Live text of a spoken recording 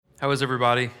How is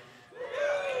everybody?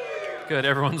 Good.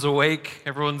 Everyone's awake.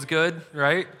 Everyone's good,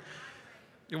 right?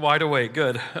 You're wide awake.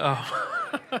 Good.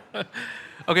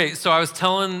 Okay, so I was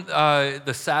telling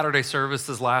the Saturday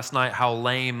services last night how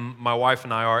lame my wife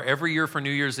and I are. Every year for New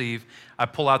Year's Eve, I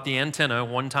pull out the antenna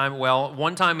one time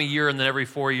a year, and then every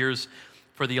 4 years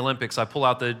for the Olympics, I pull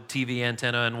out the TV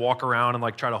antenna and walk around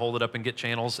and try to hold it up and get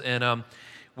channels. And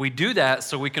we do that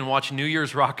so we can watch New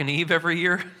Year's Rockin' Eve every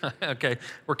year. Okay,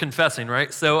 we're confessing,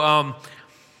 right? So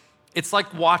it's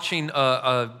like watching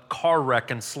a car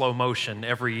wreck in slow motion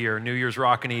every year, New Year's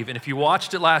Rockin' Eve. And if you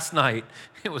watched it last night,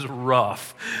 it was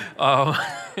rough. I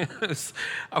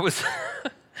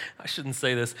shouldn't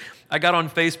say this. I got on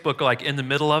Facebook in the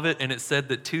middle of it, and it said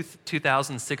that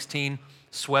 2016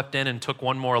 swept in and took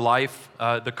one more life,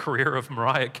 the career of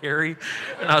Mariah Carey.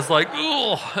 And I was like,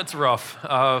 oh, that's rough.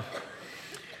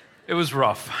 It was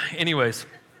rough. Anyways,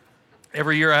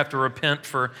 every year I have to repent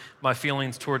for my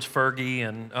feelings towards Fergie,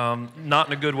 and not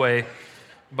in a good way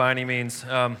by any means.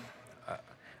 I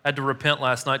had to repent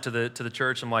last night to the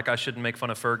church. I'm like, I shouldn't make fun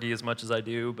of Fergie as much as I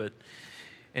do, but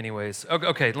anyways.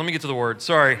 Okay, let me get to the word.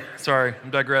 Sorry,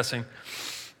 I'm digressing.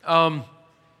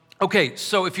 Okay,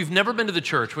 so if you've never been to the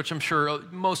church, which I'm sure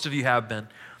most of you have been,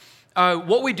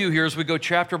 what we do here is we go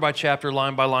chapter by chapter,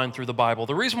 line by line through the Bible.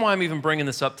 The reason why I'm even bringing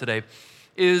this up today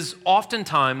is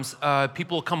oftentimes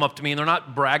people come up to me, and they're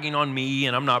not bragging on me,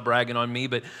 and I'm not bragging on me,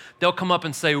 but they'll come up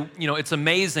and say, it's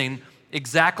amazing,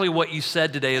 exactly what you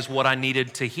said today is what I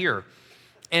needed to hear.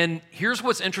 And here's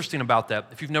what's interesting about that.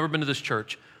 If you've never been to this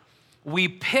church, we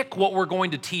pick what we're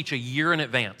going to teach a year in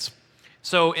advance.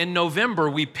 So in November,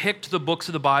 we picked the books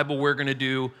of the Bible we're going to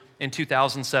do in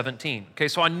 2017. Okay,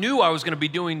 so I knew I was going to be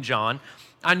doing John.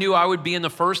 I knew I would be in the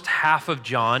first half of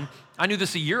John. I knew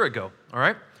this a year ago, all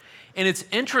right? And it's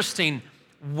interesting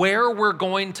where we're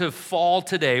going to fall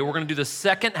today. We're going to do the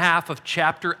second half of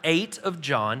chapter 8 of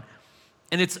John,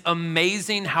 and it's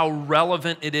amazing how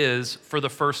relevant it is for the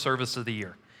first service of the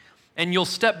year. And you'll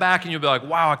step back and you'll be like,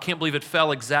 wow, I can't believe it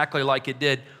fell exactly like it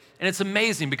did. And it's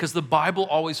amazing because the Bible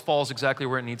always falls exactly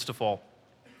where it needs to fall.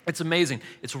 It's amazing.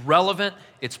 It's relevant,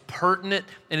 it's pertinent,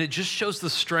 and it just shows the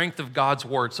strength of God's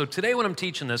word. So today when I'm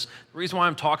teaching this, the reason why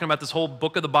I'm talking about this whole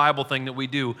book of the Bible thing that we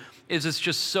do is it's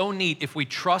just so neat. If we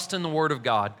trust in the word of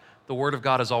God, the word of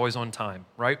God is always on time,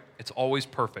 right? It's always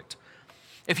perfect.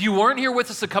 If you weren't here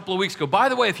with us a couple of weeks ago, by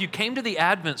the way, if you came to the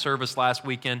Advent service last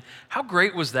weekend, how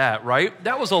great was that, right?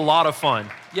 That was a lot of fun.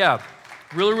 Yeah.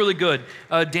 Really, really good.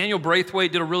 Daniel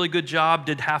Braithwaite did a really good job,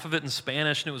 did half of it in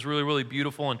Spanish, and it was really, really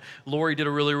beautiful. And Lori did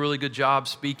a really, really good job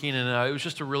speaking, and it was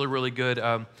just a really, really good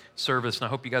service, and I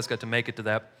hope you guys got to make it to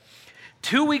that.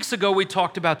 2 weeks ago, we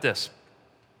talked about this.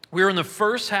 We were in the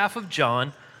first half of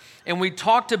John, and we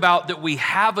talked about that we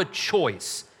have a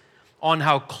choice on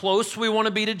how close we want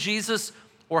to be to Jesus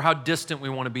or how distant we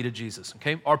want to be to Jesus,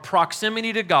 okay? Our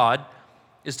proximity to God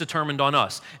is determined on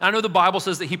us. And I know the Bible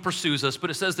says that he pursues us, but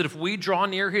it says that if we draw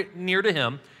near to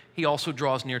him, he also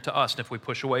draws near to us. And if we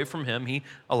push away from him, he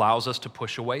allows us to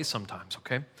push away sometimes,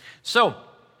 okay? So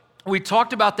we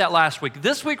talked about that last week.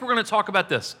 This week, we're going to talk about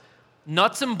this.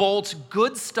 Nuts and bolts,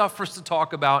 good stuff for us to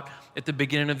talk about at the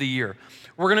beginning of the year.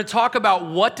 We're going to talk about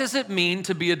what does it mean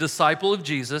to be a disciple of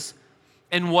Jesus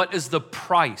and what is the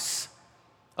price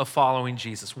of following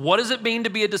Jesus. What does it mean to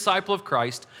be a disciple of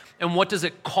Christ, and what does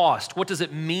it cost? What does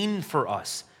it mean for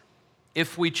us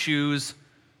if we choose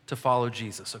to follow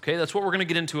Jesus? Okay, that's what we're going to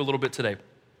get into a little bit today.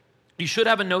 You should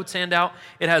have a notes handout.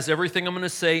 It has everything I'm going to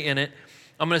say in it.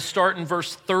 I'm going to start in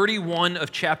verse 31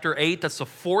 of chapter 8. That's the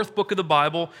fourth book of the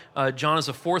Bible. John is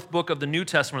the fourth book of the New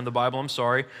Testament of the Bible, I'm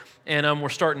sorry. And we're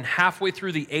starting halfway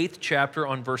through the 8th chapter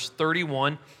on verse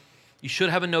 31. You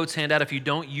should have a notes handout. If you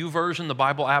don't, YouVersion, the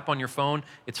Bible app on your phone,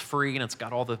 it's free and it's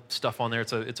got all the stuff on there.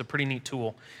 It's a pretty neat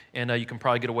tool. And you can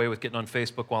probably get away with getting on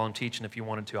Facebook while I'm teaching if you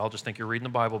wanted to. I'll just think you're reading the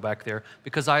Bible back there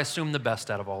because I assume the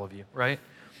best out of all of you, right?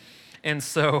 And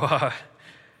so,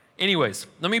 anyways,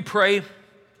 let me pray.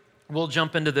 We'll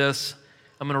jump into this.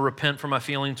 I'm going to repent for my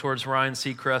feeling towards Ryan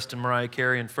Seacrest and Mariah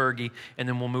Carey and Fergie, and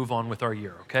then we'll move on with our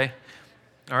year, okay?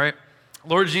 All right?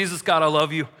 Lord Jesus, God, I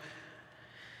love you.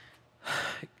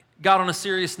 God, on a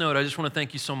serious note, I just want to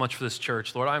thank you so much for this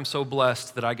church. Lord, I'm so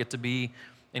blessed that I get to be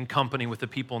in company with the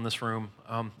people in this room.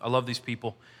 I love these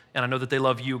people, and I know that they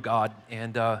love you, God,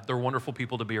 and they're wonderful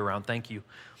people to be around. Thank you.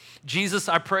 Jesus,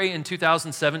 I pray in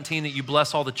 2017 that you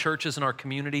bless all the churches in our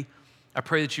community. I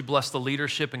pray that you bless the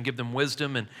leadership and give them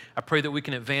wisdom, and I pray that we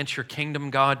can advance your kingdom,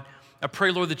 God. I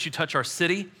pray, Lord, that you touch our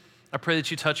city. I pray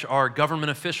that you touch our government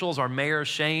officials, our mayor,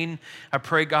 Shane. I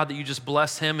pray, God, that you just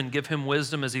bless him and give him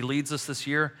wisdom as he leads us this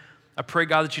year. I pray,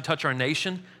 God, that you touch our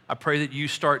nation. I pray that you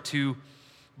start to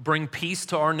bring peace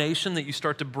to our nation, that you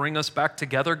start to bring us back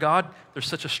together, God. There's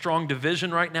such a strong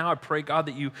division right now. I pray, God,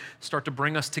 that you start to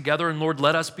bring us together. And Lord,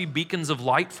 let us be beacons of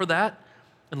light for that.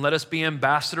 And let us be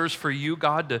ambassadors for you,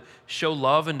 God, to show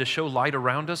love and to show light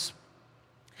around us.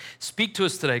 Speak to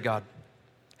us today, God.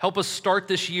 Help us start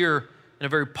this year in a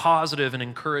very positive and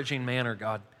encouraging manner,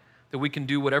 God, that we can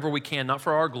do whatever we can, not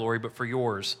for our glory, but for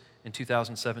yours in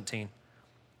 2017.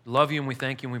 We love you and we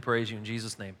thank you and we praise you in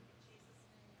Jesus' name.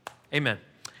 Amen.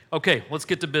 Okay, let's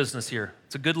get to business here.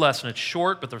 It's a good lesson. It's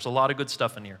short, but there's a lot of good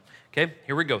stuff in here. Okay,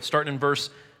 here we go. Starting in verse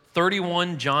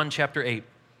 31, John chapter 8.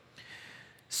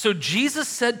 So Jesus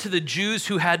said to the Jews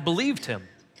who had believed him,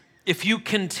 "If you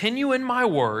continue in my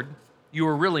word, you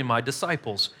are really my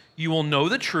disciples. You will know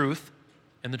the truth,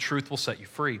 and the truth will set you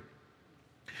free."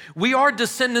 "We are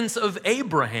descendants of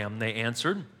Abraham," they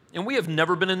answered, "and we have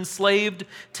never been enslaved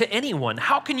to anyone.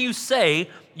 How can you say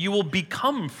you will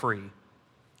become free?"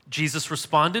 Jesus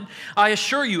responded, "I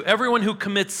assure you, everyone who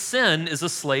commits sin is a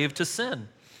slave to sin.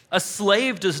 A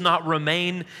slave does not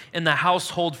remain in the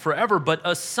household forever, but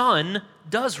a son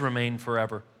does remain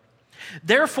forever.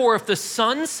 Therefore, if the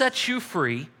Son sets you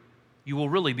free, you will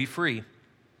really be free.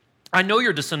 I know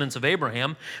you're descendants of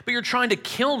Abraham, but you're trying to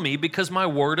kill me because my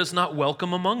word is not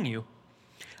welcome among you.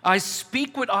 I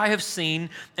speak what I have seen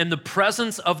in the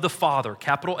presence of the Father,"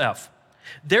 capital F.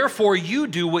 "Therefore, you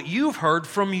do what you've heard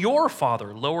from your father,"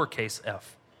 lowercase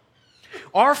f.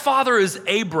 "Our father is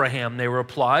Abraham," they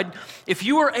replied. "If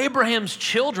you were Abraham's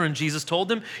children," Jesus told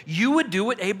them, "you would do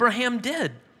what Abraham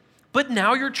did. But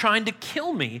now you're trying to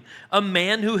kill me, a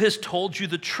man who has told you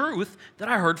the truth that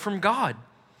I heard from God.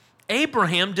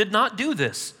 Abraham did not do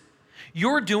this.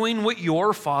 You're doing what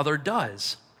your father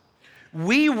does."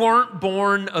 "We weren't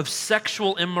born of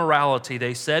sexual immorality,"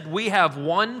 they said. "We have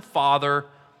one Father,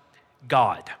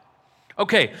 God."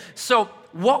 Okay, so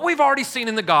what we've already seen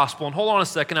in the gospel, and hold on a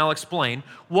second, I'll explain.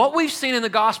 What we've seen in the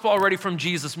gospel already from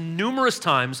Jesus numerous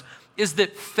times is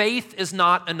that faith is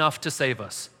not enough to save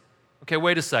us. Okay,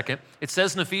 wait a second. It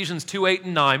says in Ephesians 2:8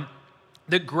 and 9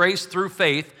 that grace through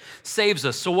faith saves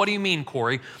us. So what do you mean,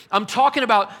 Corey? I'm talking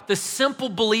about the simple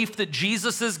belief that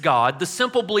Jesus is God, the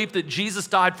simple belief that Jesus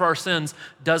died for our sins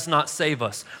does not save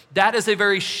us. That is a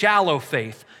very shallow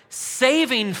faith.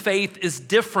 Saving faith is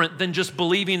different than just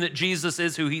believing that Jesus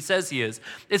is who he says he is.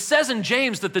 It says in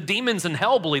James that the demons in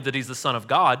hell believe that he's the Son of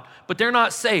God, but they're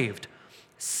not saved.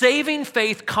 Saving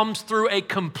faith comes through a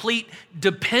complete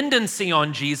dependency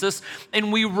on Jesus,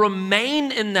 and we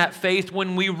remain in that faith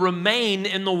when we remain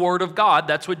in the Word of God.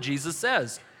 That's what Jesus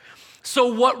says. So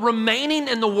what remaining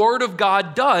in the Word of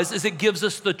God does is it gives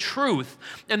us the truth,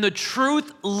 and the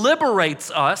truth liberates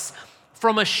us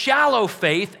from a shallow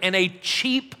faith and a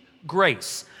cheap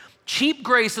grace. Cheap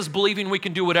grace is believing we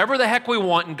can do whatever the heck we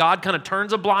want, and God kind of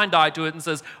turns a blind eye to it and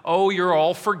says, "Oh, you're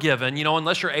all forgiven. You know,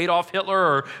 unless you're Adolf Hitler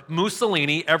or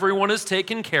Mussolini, everyone is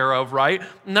taken care of," right?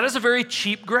 And that is a very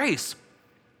cheap grace.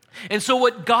 And so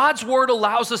what God's word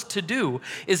allows us to do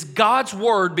is God's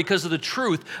word, because of the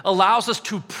truth, allows us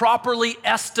to properly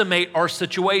estimate our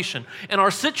situation. And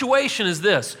our situation is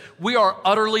this: we are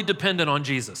utterly dependent on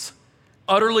Jesus,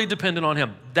 utterly dependent on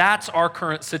him. That's our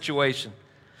current situation.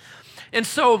 And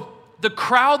so the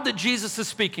crowd that Jesus is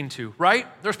speaking to, right?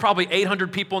 There's probably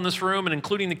 800 people in this room, and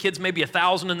including the kids, maybe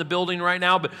 1,000 in the building right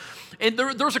now. And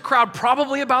there's a crowd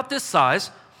probably about this size.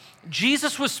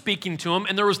 Jesus was speaking to them,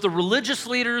 and there was the religious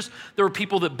leaders. There were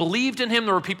people that believed in him.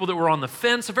 There were people that were on the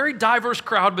fence. A very diverse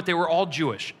crowd, but they were all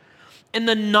Jewish. And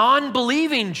the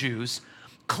non-believing Jews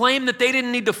claimed that they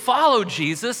didn't need to follow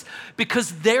Jesus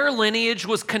because their lineage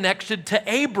was connected to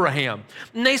Abraham.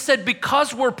 And they said,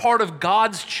 because we're part of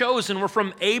God's chosen, we're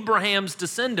from Abraham's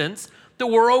descendants, that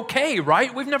we're okay,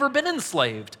 right? We've never been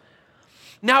enslaved.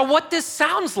 Now, what this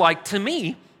sounds like to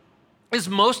me is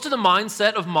most of the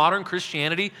mindset of modern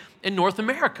Christianity in North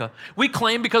America. We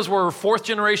claim because we're fourth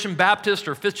generation Baptist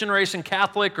or fifth generation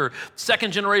Catholic or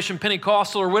second generation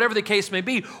Pentecostal or whatever the case may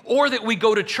be, or that we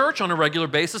go to church on a regular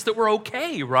basis, that we're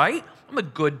okay, right? I'm a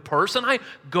good person. I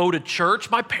go to church.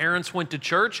 My parents went to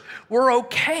church. We're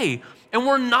okay. And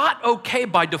we're not okay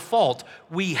by default.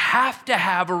 We have to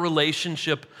have a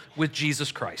relationship with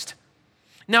Jesus Christ.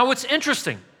 Now, what's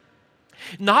interesting,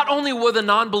 not only were the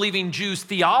non-believing Jews'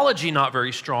 theology not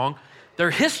very strong, their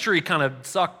history kind of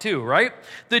sucked too, right?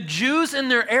 The Jews in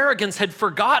their arrogance had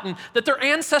forgotten that their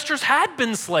ancestors had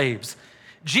been slaves.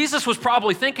 Jesus was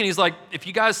probably thinking, he's like, if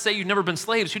you guys say you've never been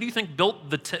slaves, who do you think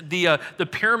built the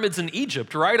pyramids in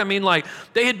Egypt, right? I mean, like,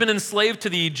 they had been enslaved to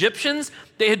the Egyptians,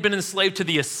 they had been enslaved to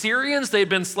the Assyrians, they had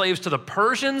been slaves to the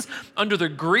Persians, under the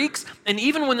Greeks, and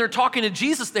even when they're talking to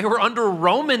Jesus, they were under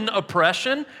Roman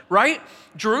oppression, right?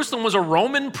 Jerusalem was a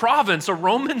Roman province, a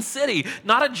Roman city,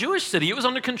 not a Jewish city. It was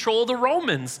under control of the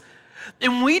Romans.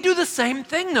 And we do the same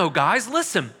thing though, guys.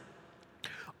 Listen,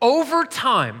 over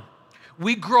time,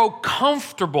 we grow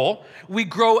comfortable, we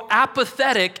grow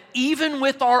apathetic, even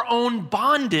with our own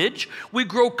bondage. We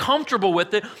grow comfortable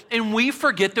with it, and we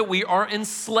forget that we are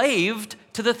enslaved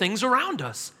to the things around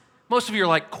us. Most of you are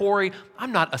like, Corey,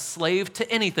 I'm not a slave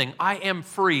to anything. I am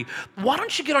free. Why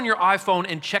don't you get on your iPhone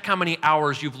and check how many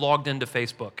hours you've logged into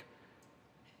Facebook?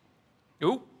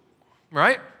 Ooh,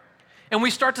 right? And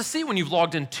we start to see when you've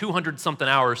logged in 200-something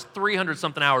hours,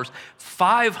 300-something hours,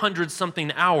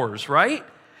 500-something hours, right?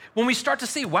 When we start to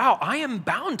see, wow, I am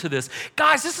bound to this.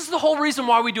 Guys, this is the whole reason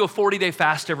why we do a 40-day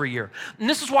fast every year. And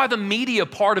this is why the media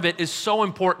part of it is so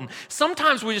important.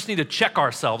 Sometimes we just need to check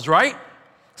ourselves, right?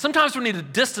 Sometimes we need to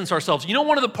distance ourselves. You know,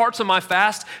 one of the parts of my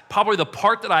fast, probably the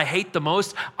part that I hate the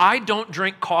most, I don't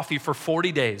drink coffee for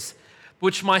 40 days,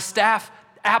 which my staff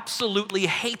absolutely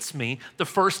hates me the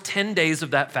first 10 days of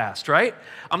that fast, right?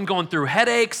 I'm going through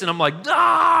headaches and I'm like,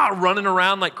 running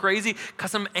around like crazy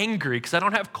because I'm angry because I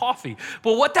don't have coffee.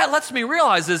 But what that lets me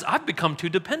realize is I've become too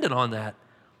dependent on that.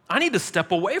 I need to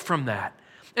step away from that.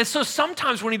 And so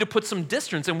sometimes we need to put some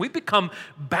distance, and we become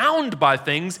bound by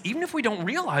things even if we don't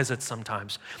realize it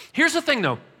sometimes. Here's the thing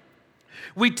though.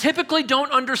 We typically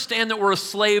don't understand that we're a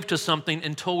slave to something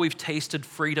until we've tasted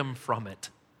freedom from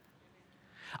it.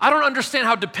 I don't understand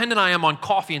how dependent I am on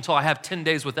coffee until I have 10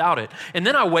 days without it. And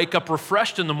then I wake up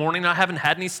refreshed in the morning and I haven't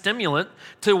had any stimulant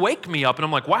to wake me up. And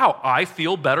I'm like, wow, I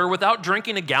feel better without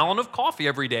drinking a gallon of coffee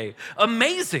every day.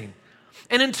 Amazing.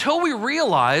 And until we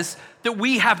realize that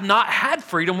we have not had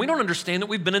freedom, we don't understand that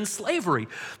we've been in slavery.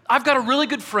 I've got a really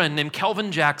good friend named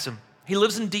Kelvin Jackson. He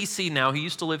lives in DC now. He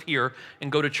used to live here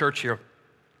and go to church here.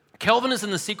 Kelvin is in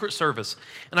the Secret Service,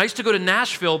 and I used to go to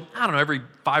Nashville, I don't know, every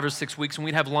 5 or 6 weeks, and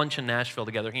we'd have lunch in Nashville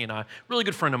together, he and I. Really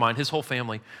good friend of mine, his whole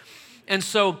family. And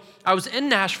so I was in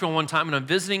Nashville one time, and I'm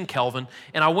visiting Kelvin,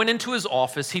 and I went into his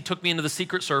office. He took me into the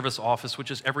Secret Service office, which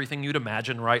is everything you'd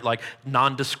imagine, right? Like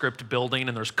nondescript building,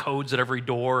 and there's codes at every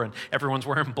door, and everyone's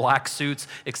wearing black suits,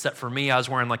 except for me. I was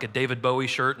wearing like a David Bowie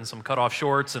shirt and some cutoff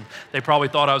shorts, and they probably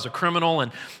thought I was a criminal.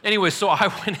 And anyway, so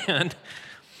I went in,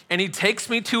 and he takes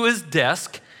me to his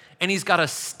desk, and he's got a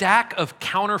stack of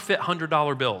counterfeit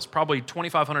 $100 bills, probably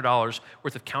 $2,500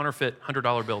 worth of counterfeit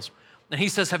 $100 bills. And he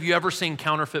says, have you ever seen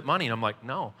counterfeit money? And I'm like,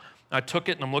 no. And I took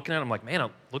it and I'm looking at it, I'm like, man,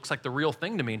 it looks like the real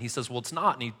thing to me. And he says, well, it's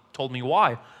not. And he told me why.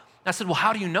 And I said, well,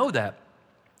 how do you know that?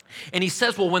 And he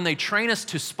says, well, when they train us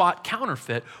to spot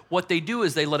counterfeit, what they do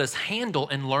is they let us handle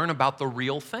and learn about the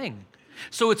real thing.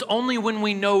 So it's only when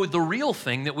we know the real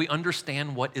thing that we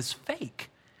understand what is fake.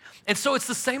 And so it's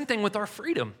the same thing with our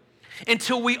freedom.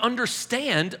 Until we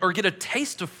understand or get a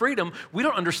taste of freedom, we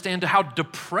don't understand how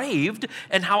depraved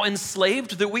and how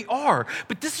enslaved that we are.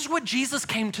 But this is what Jesus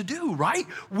came to do, right?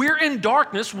 We're in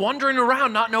darkness, wandering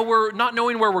around, not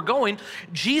knowing where we're going.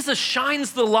 Jesus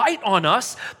shines the light on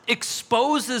us,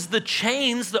 exposes the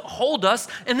chains that hold us,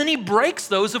 and then he breaks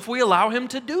those if we allow him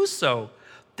to do so.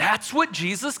 That's what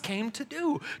Jesus came to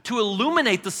do, to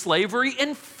illuminate the slavery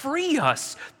and free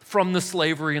us from the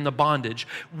slavery and the bondage.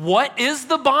 What is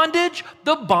the bondage?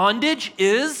 The bondage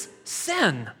is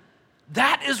sin.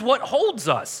 That is what holds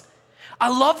us. I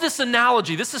love this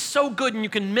analogy. This is so good, and you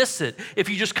can miss it if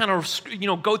you just kind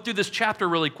of, go through this chapter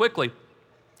really quickly.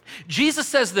 Jesus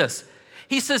says this.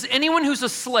 He says, anyone who's a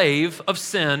slave of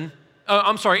sin,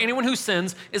 anyone who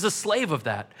sins is a slave of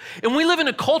that. And we live in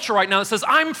a culture right now that says,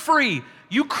 I'm free.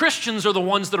 You Christians are the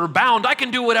ones that are bound. I can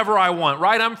do whatever I want,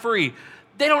 right? I'm free.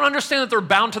 They don't understand that they're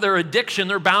bound to their addiction.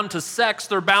 They're bound to sex.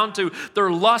 They're bound to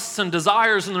their lusts and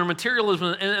desires and their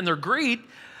materialism and their greed.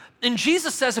 And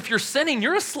Jesus says, if you're sinning,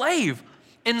 you're a slave.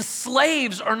 And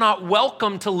slaves are not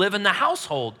welcome to live in the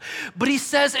household. But he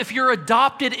says, if you're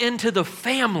adopted into the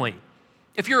family,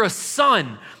 if you're a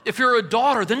son, if you're a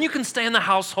daughter, then you can stay in the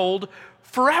household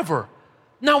forever.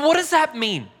 Now, what does that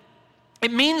mean?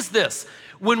 It means this.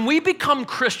 When we become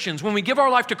Christians, when we give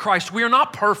our life to Christ, we are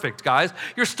not perfect, guys.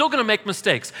 You're still gonna make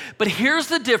mistakes. But here's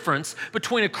the difference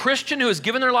between a Christian who has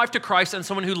given their life to Christ and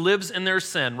someone who lives in their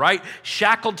sin, right?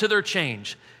 Shackled to their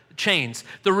chains.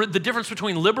 The difference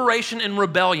between liberation and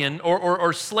rebellion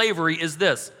or slavery is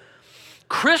this.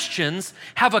 Christians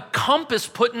have a compass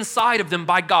put inside of them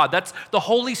by God. That's the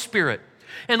Holy Spirit.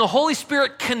 And the Holy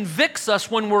Spirit convicts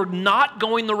us when we're not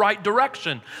going the right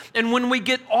direction. And when we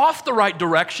get off the right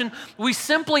direction, we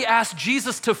simply ask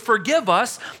Jesus to forgive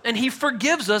us, and he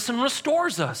forgives us and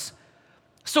restores us.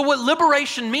 So what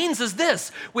liberation means is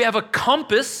this: we have a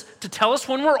compass to tell us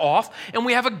when we're off, and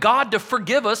we have a God to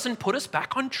forgive us and put us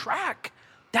back on track.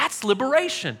 That's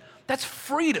liberation. That's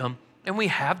freedom, and we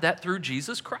have that through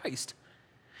Jesus Christ.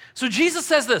 So Jesus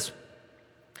says this.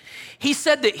 He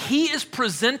said that he is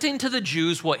presenting to the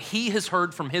Jews what he has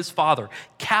heard from his Father,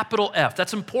 capital F.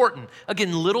 That's important.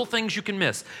 Again, little things you can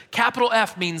miss. Capital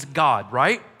F means God,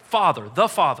 right? Father, the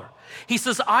Father. He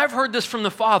says, I've heard this from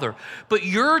the Father, but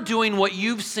you're doing what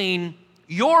you've seen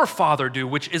your father do,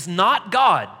 which is not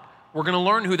God. We're going to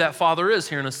learn who that Father is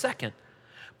here in a second.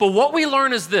 But what we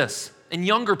learn is this, and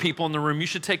younger people in the room, you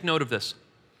should take note of this.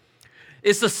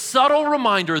 It's a subtle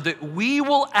reminder that we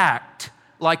will act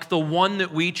like the one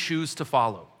that we choose to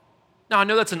follow. Now, I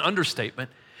know that's an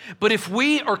understatement, but if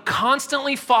we are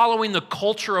constantly following the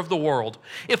culture of the world,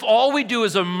 if all we do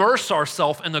is immerse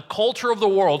ourselves in the culture of the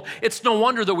world, it's no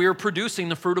wonder that we are producing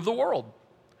the fruit of the world.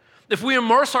 If we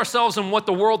immerse ourselves in what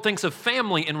the world thinks of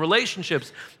family and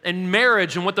relationships and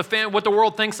marriage and what the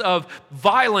world thinks of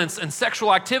violence and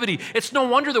sexual activity, it's no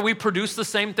wonder that we produce the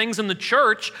same things in the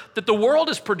church that the world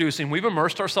is producing. We've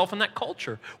immersed ourselves in that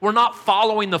culture. We're not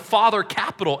following the Father,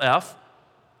 capital F.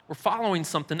 We're following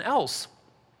something else.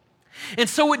 And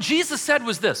so what Jesus said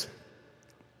was this.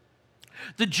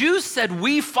 The Jews said,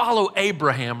 we follow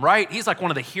Abraham, right? He's like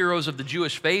one of the heroes of the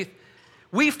Jewish faith.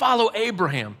 We follow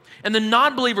Abraham. And the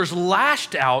non-believers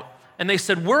lashed out and they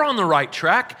said, we're on the right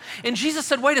track. And Jesus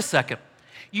said, wait a second.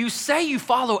 You say you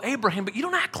follow Abraham, but you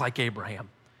don't act like Abraham.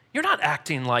 You're not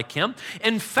acting like him.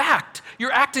 In fact,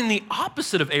 you're acting the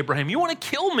opposite of Abraham. You want to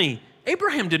kill me.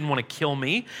 Abraham didn't want to kill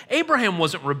me. Abraham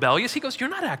wasn't rebellious. He goes, you're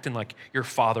not acting like your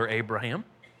father Abraham.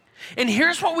 And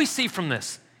here's what we see from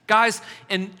this. Guys,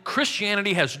 and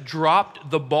Christianity has dropped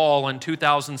the ball in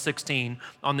 2016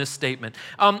 on this statement.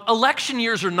 Election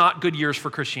years are not good years for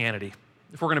Christianity,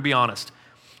 if we're going to be honest.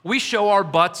 We show our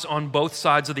butts on both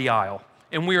sides of the aisle,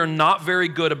 and we are not very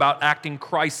good about acting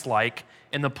Christ-like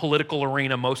in the political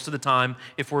arena most of the time,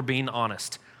 if we're being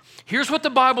honest. Here's what the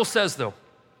Bible says, though.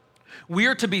 We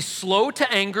are to be slow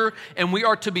to anger, and we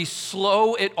are to be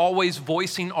slow at always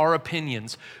voicing our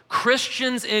opinions.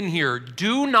 Christians in here,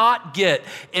 do not get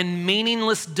in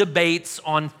meaningless debates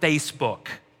on Facebook.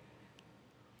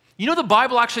 You know the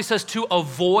Bible actually says to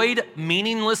avoid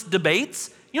meaningless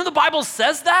debates? You know the Bible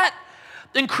says that?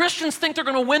 Then Christians think they're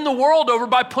going to win the world over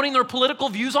by putting their political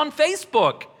views on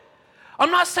Facebook. I'm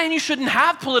not saying you shouldn't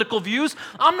have political views.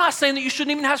 I'm not saying that you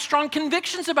shouldn't even have strong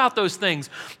convictions about those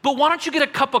things. But why don't you get a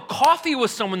cup of coffee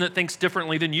with someone that thinks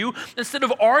differently than you instead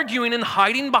of arguing and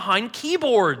hiding behind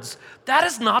keyboards? That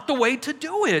is not the way to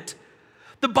do it.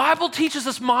 The Bible teaches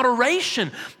us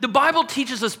moderation. The Bible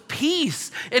teaches us peace.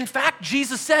 In fact,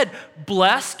 Jesus said,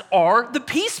 blessed are the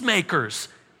peacemakers.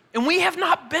 And we have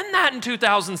not been that in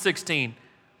 2016.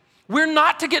 We're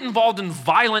not to get involved in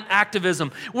violent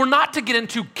activism. We're not to get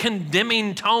into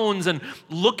condemning tones and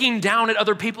looking down at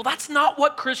other people. That's not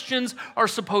what Christians are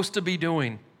supposed to be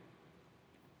doing.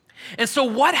 And so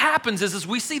what happens is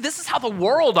we see this is how the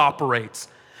world operates.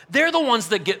 They're the ones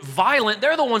that get violent.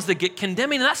 They're the ones that get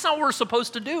condemning, and that's not what we're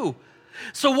supposed to do.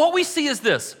 So what we see is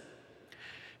this.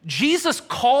 Jesus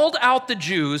called out the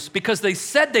Jews because they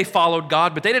said they followed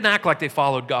God, but they didn't act like they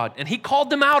followed God. And he called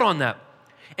them out on that.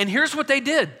 And here's what they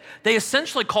did. They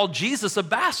essentially called Jesus a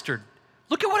bastard.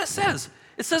 Look at what it says.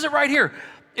 It says it right here.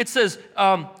 It says,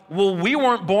 well, we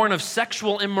weren't born of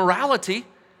sexual immorality.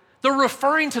 They're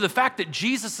referring to the fact that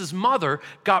Jesus' mother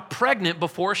got pregnant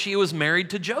before she was married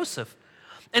to Joseph.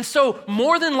 And so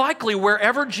more than likely,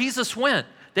 wherever Jesus went,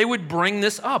 they would bring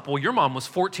this up. Well, your mom was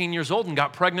 14 years old and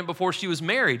got pregnant before she was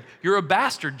married. You're a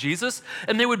bastard, Jesus.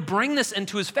 And they would bring this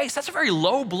into his face. That's a very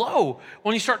low blow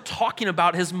when you start talking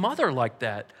about his mother like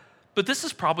that. But this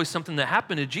is probably something that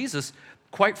happened to Jesus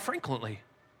quite frequently.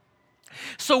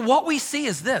 So what we see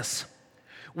is this.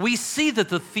 We see that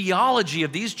the theology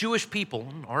of these Jewish people,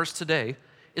 ours today,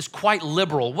 is quite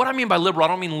liberal. What I mean by liberal, I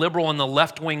don't mean liberal in the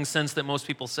left-wing sense that most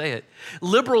people say it.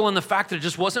 Liberal in the fact that it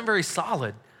just wasn't very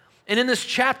solid. And in this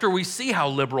chapter, we see how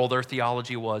liberal their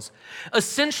theology was.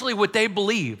 Essentially, what they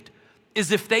believed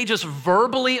is if they just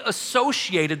verbally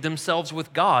associated themselves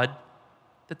with God,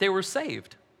 that they were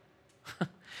saved.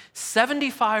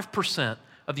 75%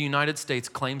 of the United States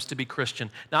claims to be Christian.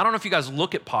 Now, I don't know if you guys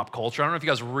look at pop culture. I don't know if you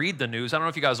guys read the news. I don't know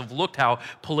if you guys have looked how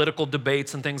political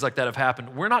debates and things like that have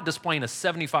happened. We're not displaying a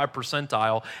 75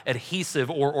 percentile adhesive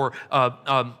or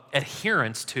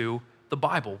adherence to the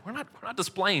Bible. We're not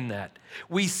displaying that.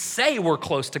 We say we're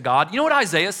close to God. You know what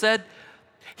Isaiah said?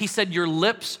 He said, your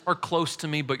lips are close to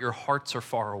me, but your hearts are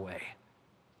far away.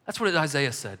 That's what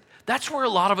Isaiah said. That's where a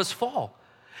lot of us fall.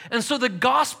 And so the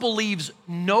gospel leaves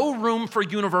no room for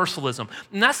universalism.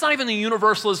 And that's not even the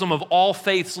universalism of all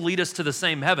faiths lead us to the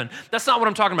same heaven. That's not what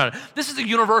I'm talking about. This is the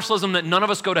universalism that none of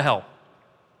us go to hell.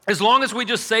 As long as we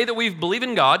just say that we believe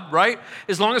in God, right?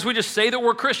 As long as we just say that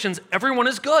we're Christians, everyone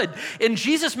is good. And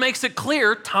Jesus makes it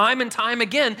clear time and time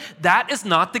again, that is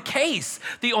not the case.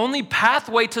 The only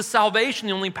pathway to salvation,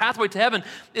 the only pathway to heaven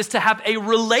is to have a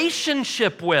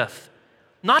relationship with.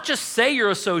 Not just say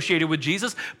you're associated with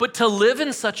Jesus, but to live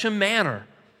in such a manner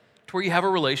to where you have a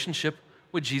relationship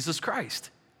with Jesus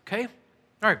Christ, okay?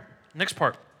 All right, next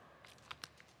part.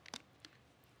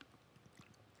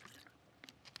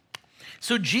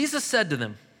 So Jesus said to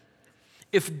them,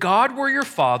 if God were your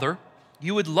Father,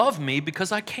 you would love me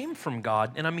because I came from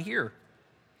God and I'm here.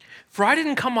 For I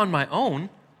didn't come on my own,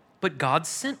 but God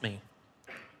sent me.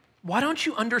 Why don't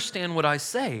you understand what I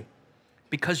say?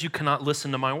 Because you cannot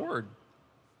listen to my word.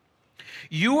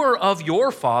 You are of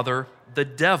your father, the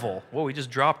devil. Whoa, we just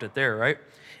dropped it there, right?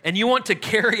 And you want to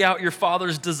carry out your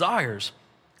father's desires.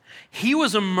 He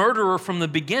was a murderer from the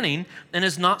beginning and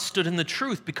has not stood in the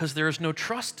truth because there is no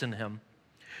trust in him.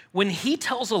 When he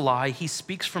tells a lie, he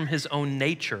speaks from his own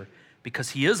nature because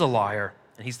he is a liar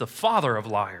and he's the father of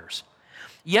liars.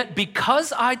 Yet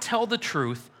because I tell the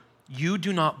truth, you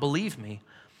do not believe me.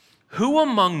 Who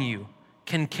among you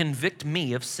can convict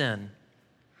me of sin?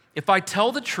 If I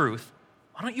tell the truth,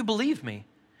 why don't you believe me?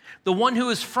 The one who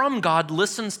is from God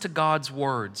listens to God's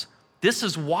words. This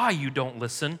is why you don't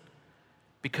listen,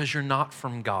 because you're not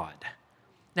from God.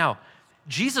 Now,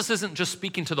 Jesus isn't just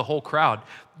speaking to the whole crowd.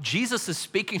 Jesus is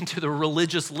speaking to the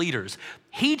religious leaders.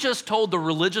 He just told the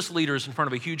religious leaders in front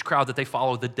of a huge crowd that they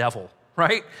follow the devil,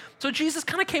 right? So Jesus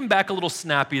kind of came back a little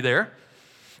snappy there.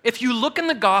 If you look in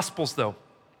the Gospels, though,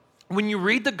 when you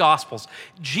read the Gospels,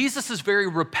 Jesus is very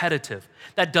repetitive.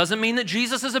 That doesn't mean that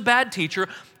Jesus is a bad teacher,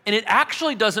 and it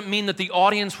actually doesn't mean that the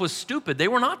audience was stupid. They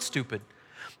were not stupid.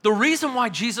 The reason why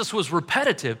Jesus was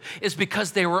repetitive is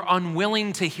because they were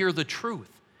unwilling to hear the truth.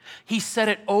 He said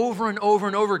it over and over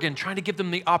and over again, trying to give them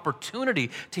the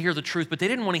opportunity to hear the truth, but they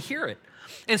didn't want to hear it.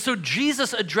 And so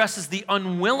Jesus addresses the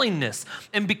unwillingness,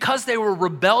 and because they were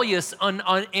rebellious and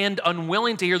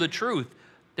unwilling to hear the truth,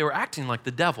 they were acting like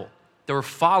the devil. They were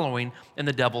following in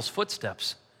the devil's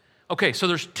footsteps. Okay, so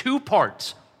there's two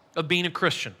parts of being a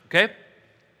Christian, okay?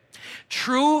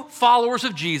 True followers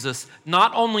of Jesus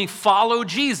not only follow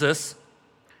Jesus,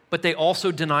 but they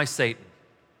also deny Satan.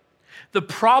 The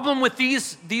problem with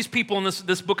these people in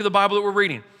this book of the Bible that we're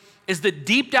reading is that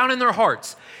deep down in their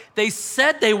hearts, they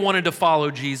said they wanted to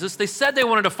follow Jesus, they said they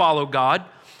wanted to follow God,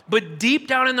 but deep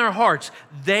down in their hearts,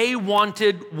 they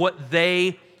wanted what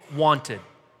they wanted.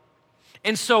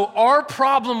 And so our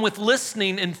problem with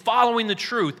listening and following the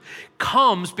truth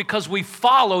comes because we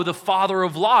follow the father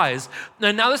of lies.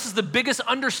 And now this is the biggest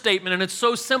understatement, and it's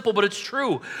so simple, but it's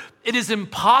true. It is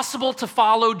impossible to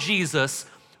follow Jesus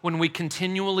when we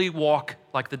continually walk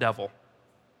like the devil.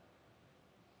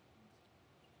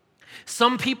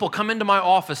 Some people come into my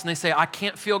office and they say, I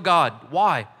can't feel God.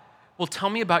 Why? Well, tell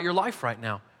me about your life right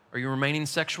now. Are you remaining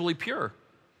sexually pure?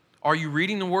 Are you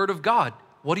reading the Word of God?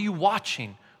 What are you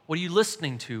watching? What are you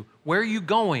listening to? Where are you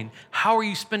going? How are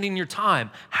you spending your time?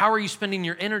 How are you spending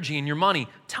your energy and your money?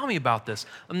 Tell me about this.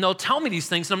 And they'll tell me these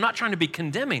things, and I'm not trying to be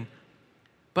condemning,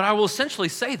 but I will essentially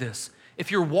say this.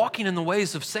 If you're walking in the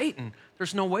ways of Satan,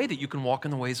 there's no way that you can walk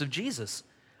in the ways of Jesus.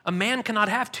 A man cannot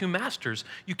have two masters.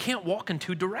 You can't walk in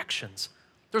two directions.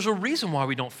 There's a reason why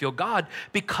we don't feel God,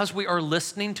 because we are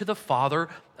listening to the father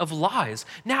of lies.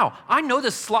 Now, I know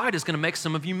this slide is going to make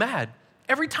some of you mad.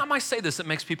 Every time I say this, it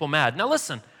makes people mad. Now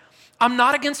listen, I'm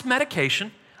not against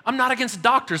medication. I'm not against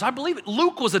doctors. I believe it.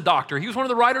 Luke was a doctor. He was one of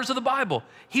the writers of the Bible.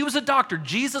 He was a doctor.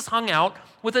 Jesus hung out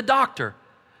with a doctor.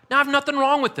 Now, I have nothing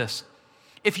wrong with this.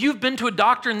 If you've been to a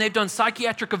doctor and they've done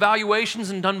psychiatric evaluations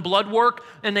and done blood work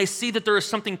and they see that there is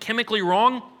something chemically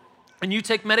wrong and you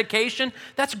take medication,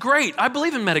 that's great. I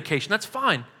believe in medication. That's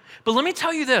fine. But let me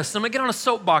tell you this. I'm going to get on a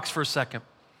soapbox for a second.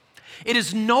 It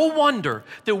is no wonder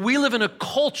that we live in a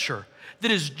culture that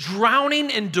is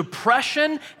drowning in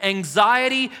depression,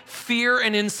 anxiety, fear,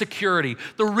 and insecurity.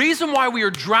 The reason why we are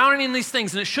drowning in these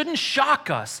things, and it shouldn't shock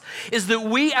us, is that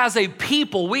we as a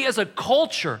people, we as a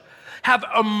culture, have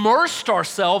immersed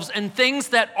ourselves in things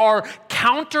that are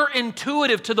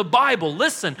counterintuitive to the Bible.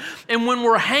 Listen, and when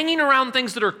we're hanging around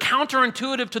things that are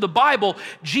counterintuitive to the Bible,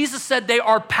 Jesus said they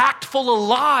are packed full of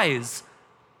lies.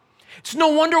 It's no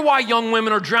wonder why young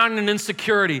women are drowning in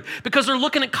insecurity, because they're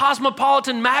looking at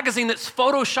Cosmopolitan magazine that's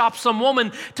photoshopped some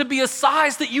woman to be a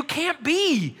size that you can't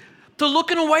be, to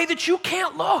look in a way that you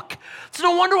can't look. It's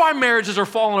no wonder why marriages are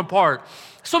falling apart.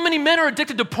 So many men are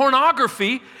addicted to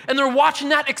pornography, and they're watching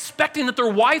that expecting that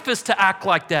their wife is to act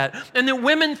like that, and that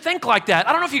women think like that.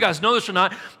 I don't know if you guys know this or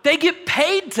not. They get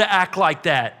paid to act like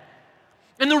that.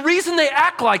 And the reason they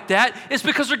act like that is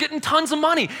because they're getting tons of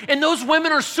money. And those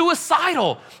women are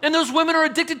suicidal. And those women are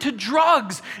addicted to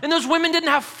drugs. And those women didn't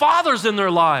have fathers in their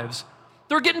lives.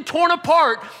 They're getting torn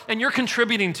apart, and you're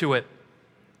contributing to it.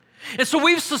 And so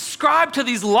we've subscribed to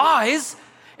these lies,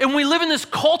 and we live in this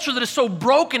culture that is so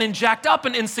broken and jacked up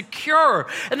and insecure.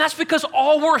 And that's because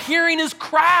all we're hearing is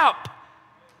crap.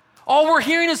 All we're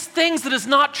hearing is things that is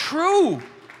not true.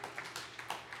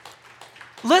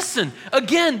 Listen,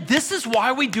 again, this is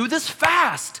why we do this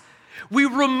fast. We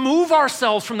remove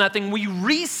ourselves from that thing. We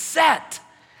reset,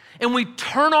 and we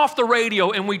turn off the radio,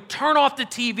 and we turn off the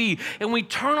TV, and we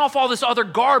turn off all this other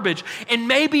garbage. And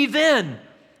maybe then,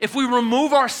 if we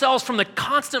remove ourselves from the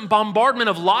constant bombardment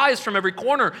of lies from every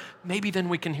corner, maybe then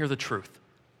we can hear the truth.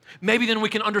 Maybe then we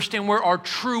can understand where our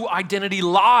true identity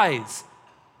lies.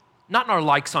 Not in our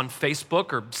likes on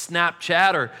Facebook or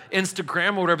Snapchat or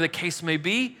Instagram or whatever the case may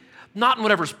be. Not in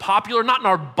whatever's popular, not in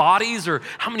our bodies or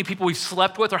how many people we've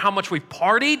slept with or how much we've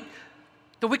partied.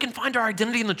 That we can find our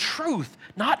identity in the truth,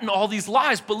 not in all these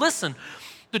lies. But listen,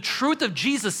 the truth of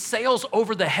Jesus sails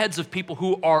over the heads of people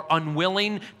who are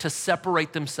unwilling to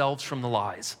separate themselves from the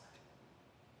lies.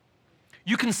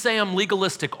 You can say I'm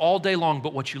legalistic all day long,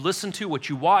 but what you listen to, what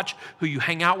you watch, who you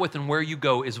hang out with, and where you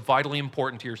go is vitally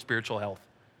important to your spiritual health.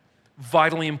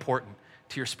 Vitally important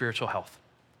to your spiritual health.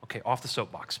 Okay, off the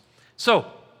soapbox. So,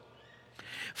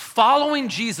 following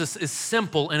Jesus is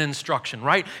simple in instruction,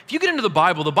 right? If you get into the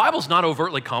Bible's not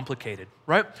overtly complicated,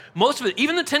 right? Most of it,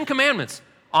 even the 10 Commandments,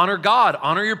 honor God,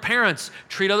 honor your parents,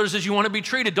 treat others as you want to be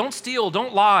treated, don't steal,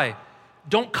 don't lie,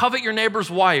 don't covet your neighbor's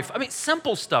wife. I mean,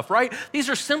 simple stuff, right? These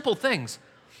are simple things.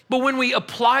 But when we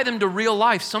apply them to real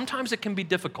life, sometimes it can be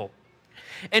difficult.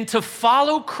 And to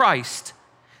follow Christ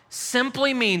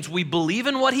simply means we believe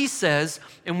in what he says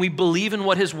and we believe in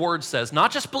what his word says.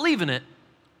 Not just believe in it,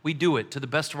 we do it to the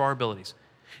best of our abilities.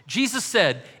 Jesus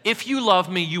said, if you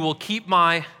love me, you will keep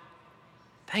my,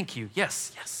 thank you,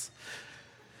 yes.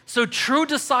 So true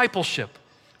discipleship,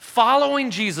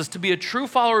 following Jesus, to be a true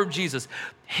follower of Jesus,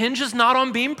 hinges not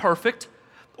on being perfect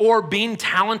or being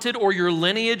talented or your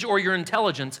lineage or your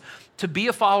intelligence. To be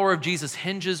a follower of Jesus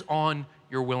hinges on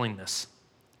your willingness.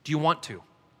 Do you want to?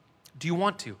 Do you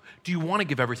want to? Do you want to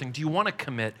give everything? Do you want to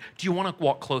commit? Do you want to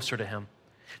walk closer to him?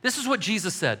 This is what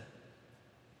Jesus said.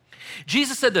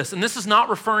 Jesus said this, and this is not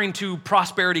referring to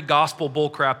prosperity gospel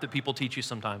bullcrap that people teach you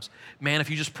sometimes. Man, if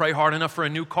you just pray hard enough for a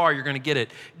new car, you're going to get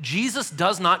it. Jesus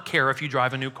does not care if you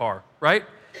drive a new car, right?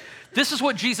 This is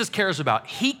what Jesus cares about.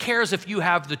 He cares if you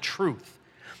have the truth.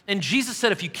 And Jesus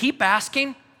said, if you keep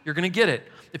asking, you're going to get it.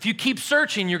 If you keep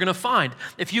searching, you're going to find.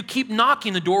 If you keep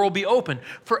knocking, the door will be open.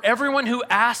 For everyone who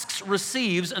asks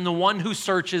receives, and the one who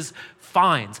searches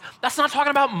finds. That's not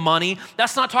talking about money.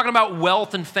 That's not talking about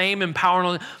wealth and fame and power. And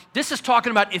all that. This is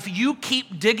talking about if you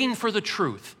keep digging for the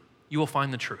truth, you will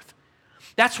find the truth.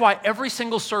 That's why every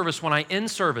single service, when I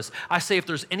end service, I say if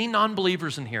there's any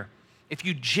non-believers in here, if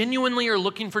you genuinely are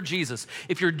looking for Jesus,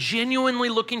 if you're genuinely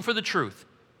looking for the truth,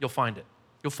 you'll find it.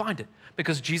 You'll find it.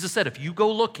 Because Jesus said, if you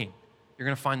go looking, you're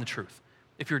going to find the truth.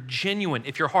 If you're genuine,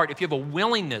 if your heart, if you have a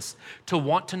willingness to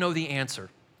want to know the answer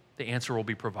will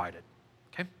be provided.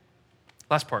 Okay?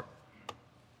 Last part.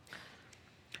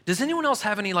 Does anyone else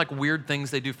have any weird things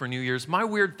they do for New Year's? My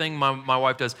weird thing my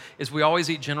wife does is we always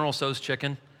eat General Tso's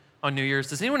chicken on New Year's.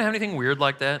 Does anyone have anything weird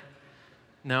like that?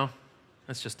 No?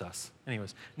 That's just us.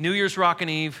 Anyways, New Year's Rockin'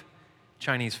 Eve,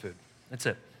 Chinese food. That's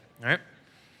it. All right?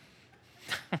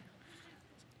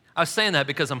 I was saying that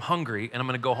because I'm hungry and I'm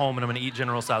going to go home and I'm going to eat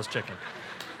General Tso's chicken.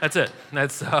 That's it.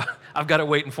 I've got it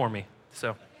waiting for me.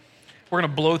 So we're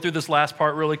going to blow through this last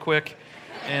part really quick.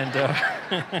 And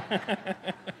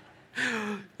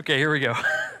okay, here we go.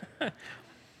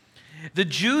 The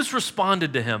Jews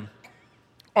responded to him,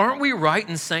 "Aren't we right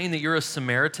in saying that you're a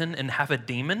Samaritan and have a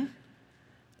demon?"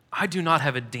 "I do not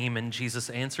have a demon," Jesus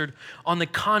answered. "On the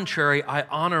contrary, I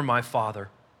honor my Father,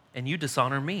 and you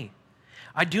dishonor me.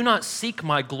 I do not seek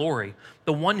my glory.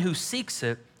 The one who seeks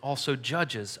it also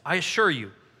judges. I assure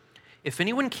you, if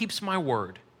anyone keeps my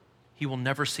word, he will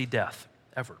never see death,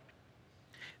 ever."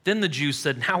 Then the Jews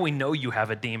said, "Now we know you have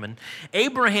a demon.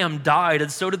 Abraham died,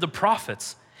 and so did the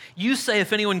prophets. You say,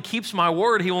 if anyone keeps my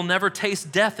word, he will never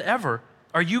taste death, ever.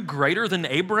 Are you greater than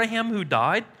Abraham who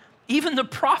died? Even the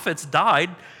prophets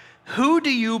died. who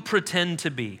do you pretend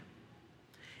to be?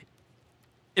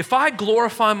 If I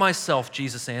glorify myself,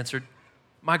 Jesus answered,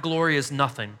 my glory is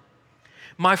nothing.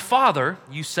 My Father,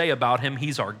 you say about him,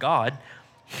 he's our God,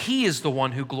 he is the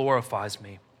one who glorifies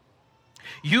me.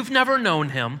 You've never known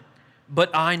him,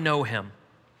 but I know him.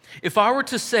 If I were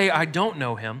to say I don't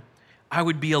know him, I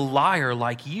would be a liar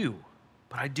like you,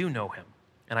 but I do know him,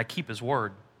 and I keep his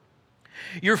word.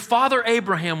 Your father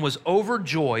Abraham was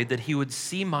overjoyed that he would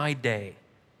see my day.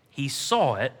 He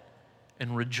saw it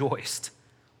and rejoiced.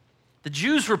 The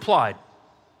Jews replied,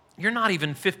 you're not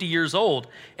even 50 years old,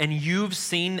 and you've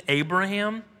seen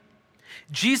Abraham?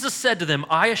 Jesus said to them,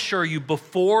 I assure you,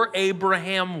 before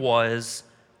Abraham was,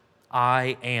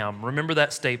 I am. Remember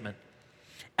that statement.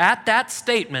 At that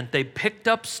statement, they picked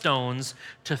up stones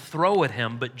to throw at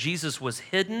him, but Jesus was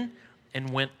hidden and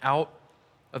went out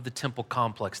of the temple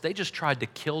complex. They just tried to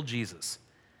kill Jesus.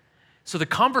 So the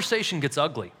conversation gets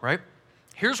ugly, right?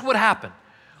 Here's what happened.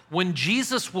 When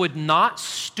Jesus would not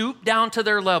stoop down to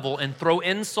their level and throw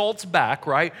insults back,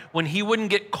 right? When he wouldn't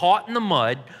get caught in the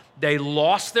mud, they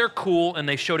lost their cool and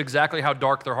they showed exactly how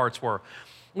dark their hearts were.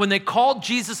 When they called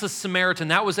Jesus a Samaritan,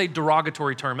 that was a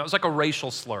derogatory term. That was like a racial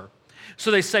slur.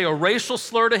 So they say a racial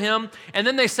slur to him, and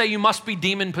then they say you must be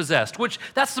demon-possessed, which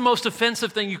that's the most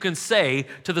offensive thing you can say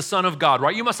to the Son of God,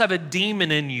 right? You must have a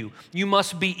demon in you. You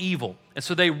must be evil. And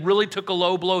so they really took a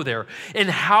low blow there. And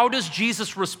how does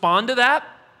Jesus respond to that?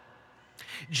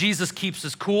 Jesus keeps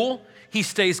his cool. He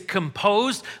stays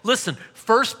composed. Listen,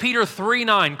 1 Peter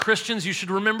 3:9, Christians, you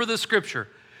should remember this scripture.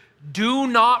 Do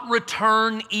not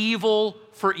return evil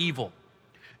for evil.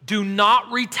 Do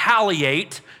not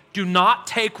retaliate. Do not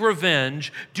take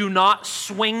revenge. Do not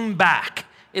swing back,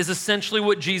 is essentially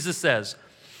what Jesus says.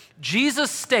 Jesus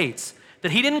states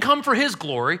that he didn't come for his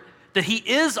glory, that he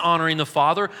is honoring the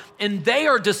Father, and they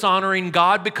are dishonoring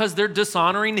God because they're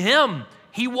dishonoring him.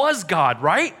 He was God,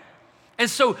 right? And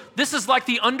so this is like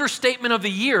the understatement of the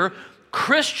year.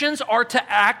 Christians are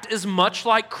to act as much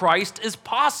like Christ as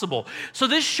possible. So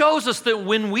this shows us that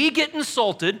when we get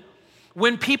insulted,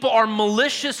 when people are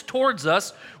malicious towards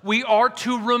us, we are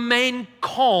to remain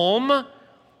calm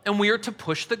and we are to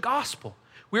push the gospel.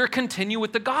 We are to continue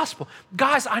with the gospel.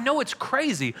 Guys, I know it's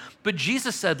crazy, but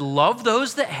Jesus said, love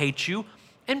those that hate you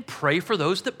and pray for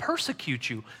those that persecute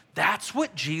you. That's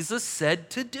what Jesus said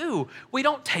to do. We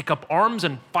don't take up arms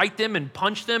and fight them and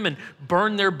punch them and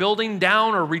burn their building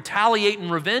down or retaliate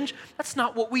in revenge. That's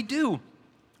not what we do.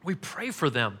 We pray for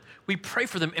them. We pray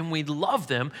for them and we love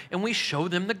them and we show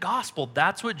them the gospel.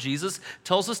 That's what Jesus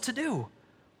tells us to do.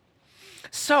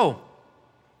 So,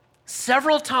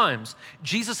 several times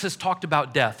Jesus has talked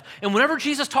about death. And whenever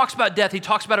Jesus talks about death, he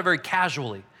talks about it very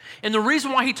casually. And the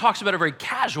reason why he talks about it very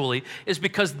casually is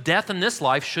because death in this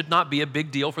life should not be a big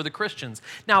deal for the Christians.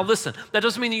 Now listen, that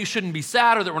doesn't mean that you shouldn't be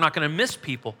sad or that we're not going to miss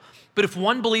people. But if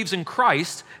one believes in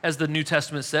Christ, as the New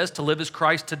Testament says, to live is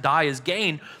Christ, to die is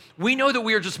gain, we know that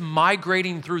we are just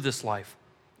migrating through this life.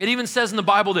 It even says in the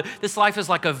Bible that this life is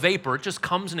like a vapor. It just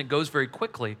comes and it goes very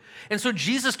quickly. And so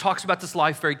Jesus talks about this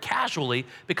life very casually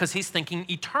because he's thinking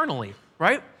eternally,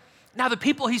 right? Now the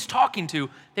people he's talking to,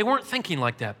 they weren't thinking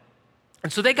like that.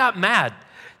 And so they got mad.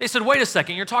 They said, wait a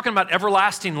second, you're talking about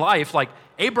everlasting life, like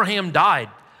Abraham died.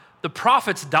 The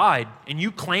prophets died, and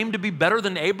you claim to be better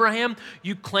than Abraham?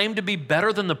 You claim to be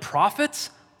better than the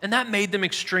prophets? And that made them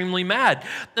extremely mad.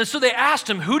 And so they asked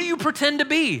him, who do you pretend to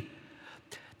be?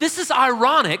 This is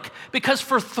ironic because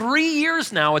for 3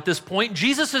 years now at this point,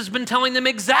 Jesus has been telling them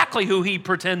exactly who he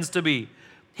pretends to be.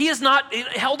 He has not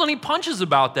held any punches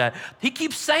about that. He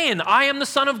keeps saying, I am the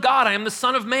Son of God. I am the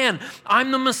Son of Man.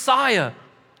 I'm the Messiah.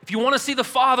 If you want to see the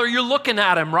Father, you're looking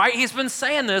at him, right? He's been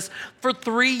saying this for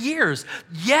 3 years.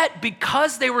 Yet,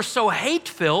 because they were so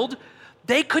hate-filled,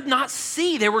 they could not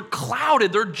see. They were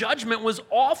clouded. Their judgment was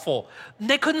awful. And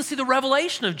they couldn't see the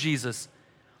revelation of Jesus.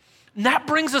 And that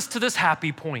brings us to this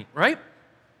happy point, right?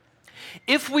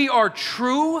 If we are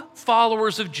true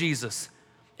followers of Jesus,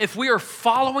 if we are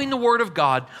following the Word of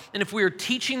God, and if we are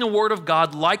teaching the Word of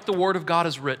God like the Word of God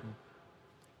is written,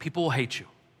 people will hate you.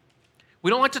 We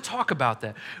don't like to talk about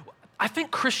that. I think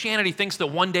Christianity thinks that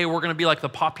one day we're going to be like the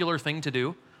popular thing to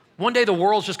do. One day the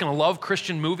world's just going to love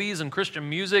Christian movies and Christian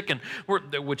music, and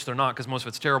which they're not because most of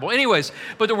it's terrible. Anyways,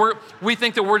 but we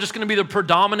think that we're just going to be the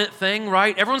predominant thing,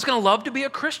 right? Everyone's going to love to be a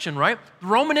Christian, right? The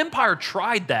Roman Empire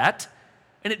tried that,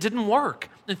 and it didn't work.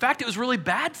 In fact, it was really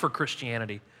bad for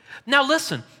Christianity. Now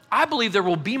listen, I believe there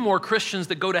will be more Christians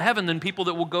that go to heaven than people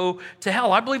that will go to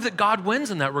hell. I believe that God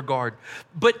wins in that regard.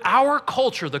 But our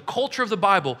culture, the culture of the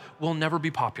Bible, will never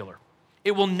be popular.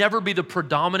 It will never be the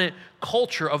predominant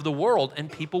culture of the world,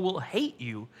 and people will hate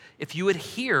you if you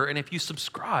adhere and if you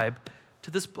subscribe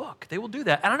to this book. They will do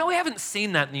that. And I know we haven't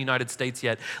seen that in the United States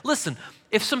yet. Listen,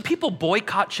 if some people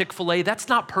boycott Chick-fil-A, that's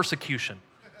not persecution,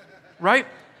 right?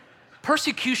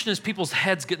 Persecution is people's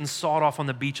heads getting sawed off on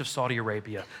the beach of Saudi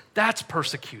Arabia. That's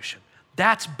persecution.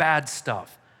 That's bad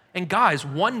stuff. And guys,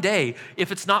 one day,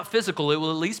 if it's not physical, it will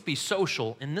at least be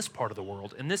social in this part of the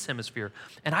world, in this hemisphere.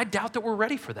 And I doubt that we're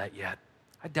ready for that yet.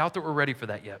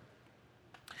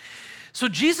 So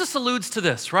Jesus alludes to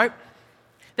this, right?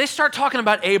 They start talking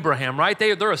about Abraham, right?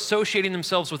 They're associating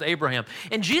themselves with Abraham.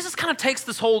 And Jesus kind of takes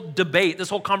this whole debate, this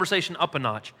whole conversation up a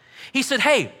notch. He said,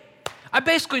 hey, I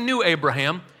basically knew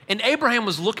Abraham, and Abraham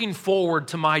was looking forward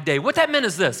to my day. What that meant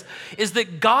is this, is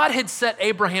that God had set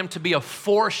Abraham to be a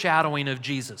foreshadowing of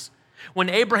Jesus. When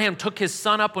Abraham took his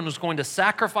son up and was going to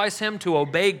sacrifice him to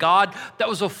obey God, that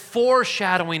was a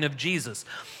foreshadowing of Jesus.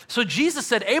 So Jesus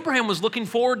said, Abraham was looking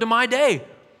forward to my day.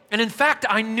 And in fact,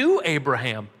 I knew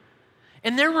Abraham.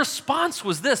 And their response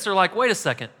was this. They're like, wait a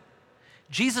second.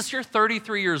 Jesus, you're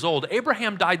 33 years old.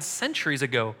 Abraham died centuries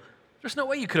ago. There's no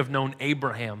way you could have known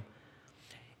Abraham.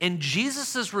 And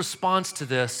Jesus' response to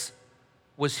this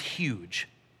was huge.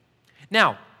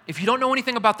 Now, if you don't know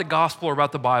anything about the gospel or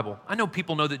about the Bible, I know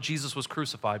people know that Jesus was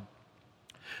crucified.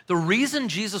 The reason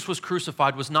Jesus was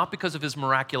crucified was not because of his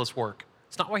miraculous work.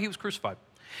 It's not why he was crucified.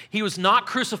 He was not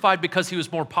crucified because he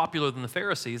was more popular than the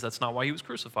Pharisees. That's not why he was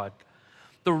crucified.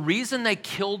 The reason they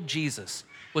killed Jesus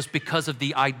was because of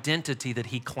the identity that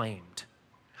he claimed.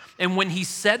 And when he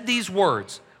said these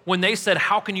words, when they said,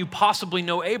 how can you possibly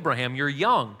know Abraham? You're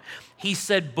young. He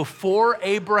said, before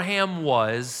Abraham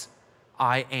was,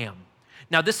 I am.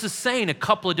 Now, this is saying a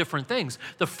couple of different things.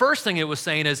 The first thing it was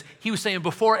saying is, he was saying,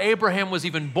 before Abraham was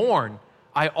even born,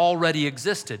 I already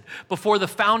existed. Before the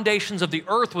foundations of the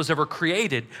earth was ever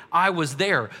created, I was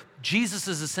there. Jesus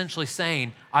is essentially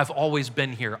saying, I've always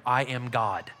been here. I am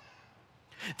God.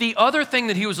 The other thing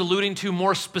that he was alluding to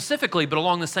more specifically, but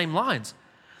along the same lines,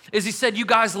 is he said, you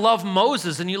guys love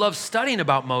Moses and you love studying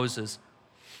about Moses.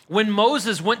 When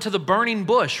Moses went to the burning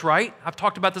bush, right? I've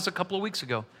talked about this a couple of weeks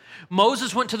ago.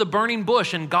 Moses went to the burning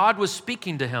bush and God was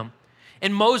speaking to him.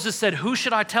 And Moses said, who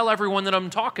should I tell everyone that I'm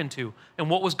talking to?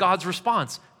 And what was God's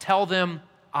response? Tell them,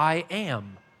 I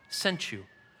am sent you.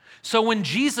 So when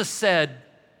Jesus said,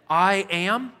 I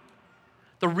am,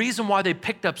 the reason why they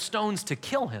picked up stones to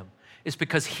kill him is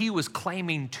because he was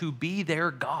claiming to be their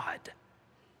God.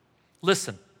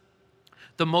 Listen,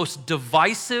 the most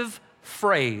divisive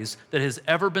phrase that has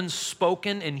ever been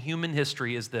spoken in human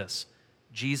history is this: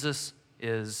 Jesus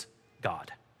is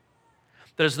God.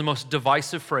 That is the most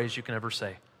divisive phrase you can ever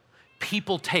say.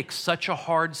 People take such a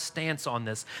hard stance on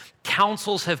this.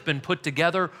 Councils have been put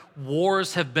together.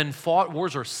 Wars have been fought.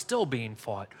 Wars are still being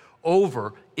fought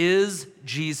over, is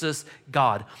Jesus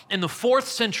God? In the 4th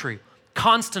century,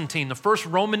 Constantine, the first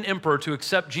Roman emperor to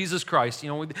accept Jesus Christ,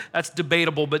 that's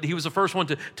debatable, but he was the first one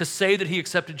to say that he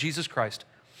accepted Jesus Christ.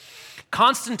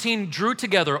 Constantine drew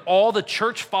together all the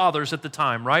church fathers at the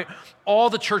time, right? All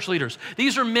the church leaders.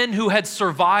 These are men who had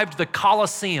survived the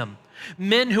Colosseum,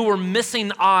 men who were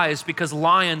missing eyes because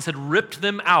lions had ripped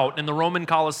them out in the Roman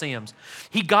Colosseums.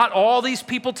 He got all these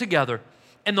people together,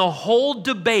 and the whole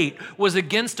debate was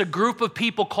against a group of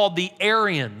people called the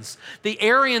Arians. The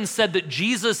Arians said that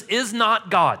Jesus is not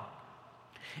God,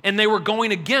 and they were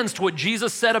going against what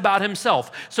Jesus said about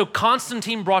himself. So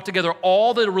Constantine brought together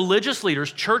all the religious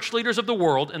leaders, church leaders of the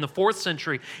world in the 4th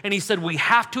century, and he said, we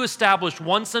have to establish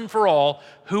once and for all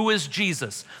who is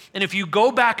Jesus. And if you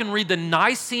go back and read the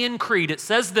Nicene Creed, it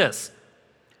says this: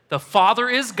 the Father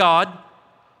is God,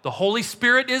 the Holy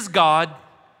Spirit is God,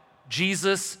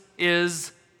 Jesus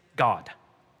is God.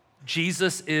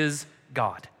 Jesus is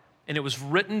God. And it was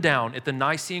written down at the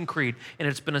Nicene Creed, and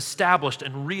it's been established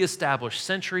and reestablished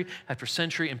century after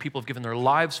century, and people have given their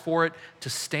lives for it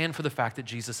to stand for the fact that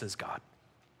Jesus is God.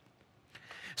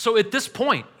 So at this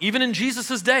point, even in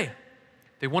Jesus' day,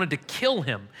 they wanted to kill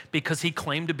him because he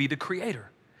claimed to be the creator.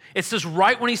 It says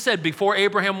right when he said, before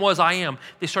Abraham was, I am,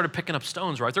 they started picking up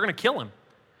stones, right? They're going to kill him.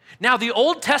 Now, the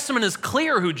Old Testament is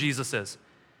clear who Jesus is.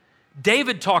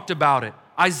 David talked about it.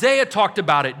 Isaiah talked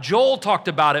about it. Joel talked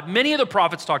about it. Many of the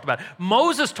prophets talked about it.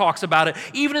 Moses talks about it.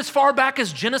 Even as far back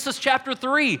as Genesis chapter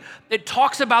 3, it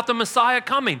talks about the Messiah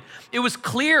coming. It was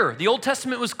clear. The Old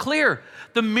Testament was clear.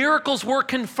 The miracles were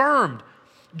confirmed.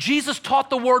 Jesus taught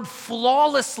the word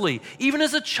flawlessly, even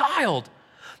as a child.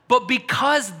 But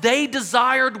because they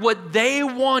desired what they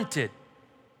wanted,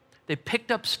 they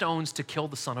picked up stones to kill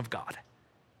the Son of God.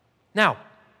 Now,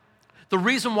 The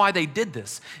reason why they did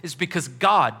this is because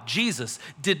God, Jesus,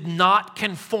 did not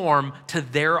conform to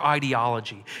their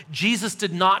ideology. Jesus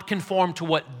did not conform to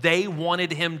what they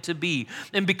wanted him to be.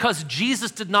 And because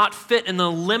Jesus did not fit in the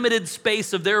limited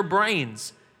space of their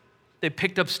brains, they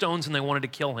picked up stones and they wanted to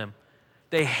kill him.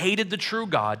 They hated the true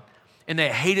God, and they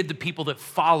hated the people that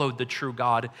followed the true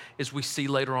God, as we see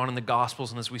later on in the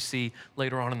Gospels and as we see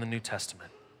later on in the New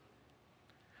Testament.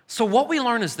 So what we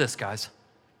learn is this, guys.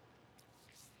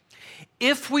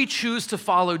 If we choose to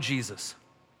follow Jesus,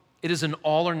 it is an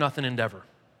all or nothing endeavor.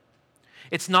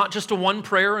 It's not just a one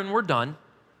prayer and we're done.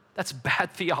 That's bad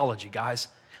theology, guys.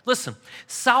 Listen,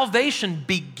 salvation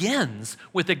begins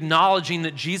with acknowledging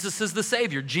that Jesus is the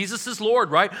Savior. Jesus is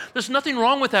Lord, right? There's nothing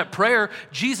wrong with that prayer.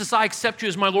 Jesus, I accept you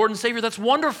as my Lord and Savior. That's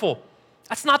wonderful.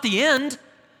 That's not the end.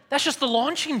 That's just the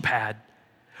launching pad.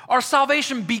 Our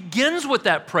salvation begins with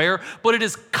that prayer, but it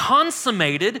is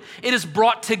consummated, it is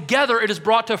brought together, it is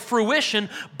brought to fruition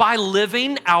by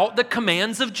living out the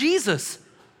commands of Jesus.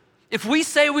 If we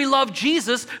say we love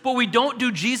Jesus, but we don't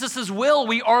do Jesus' will,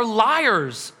 we are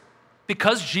liars.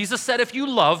 Because Jesus said, if you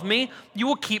love me, you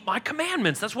will keep my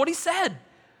commandments. That's what he said.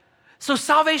 So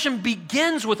salvation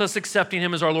begins with us accepting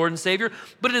him as our Lord and Savior,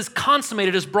 but it is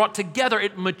consummated, it is brought together,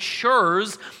 it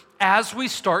matures as we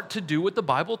start to do what the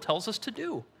Bible tells us to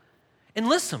do. And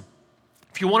listen,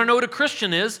 if you want to know what a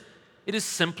Christian is, it is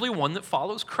simply one that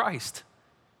follows Christ.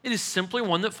 It is simply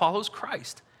one that follows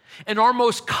Christ. And our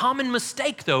most common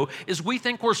mistake, though, is we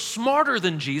think we're smarter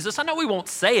than Jesus. I know we won't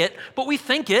say it, but we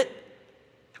think it.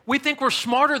 We think we're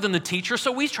smarter than the teacher,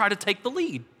 so we try to take the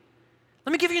lead.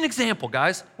 Let me give you an example,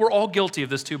 guys. We're all guilty of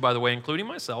this too, by the way, including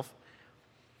myself.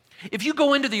 If you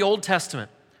go into the Old Testament,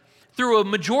 through a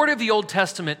majority of the Old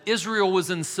Testament, Israel was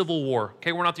in civil war.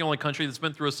 Okay, we're not the only country that's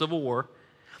been through a civil war.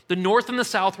 The north and the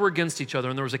south were against each other,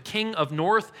 and there was a king of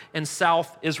north and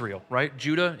south Israel, right?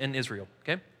 Judah and Israel,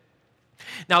 okay?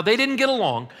 Now, they didn't get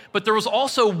along, but there was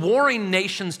also warring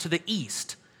nations to the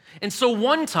east. And so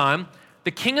one time,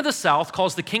 the king of the south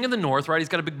calls the king of the north, right? He's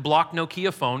got a big block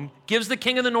Nokia phone, gives the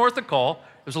king of the north a call.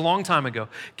 It was a long time ago.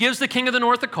 Gives the king of the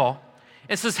north a call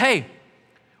and says, hey,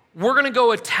 we're going to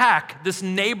go attack this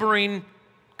neighboring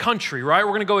country, right?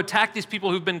 We're going to go attack these people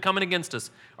who've been coming against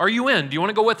us. Are you in? Do you want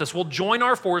to go with us? We'll join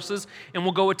our forces and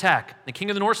we'll go attack. The king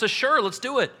of the north says, sure, let's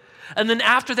do it. And then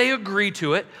after they agree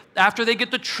to it, after they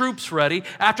get the troops ready,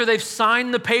 after they've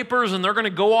signed the papers and they're going to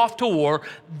go off to war,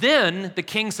 then the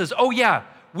king says, oh yeah,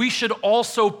 we should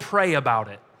also pray about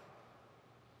it.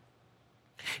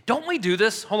 Don't we do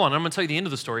this? Hold on, I'm going to tell you the end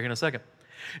of the story here in a second.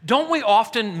 Don't we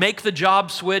often make the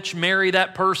job switch, marry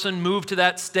that person, move to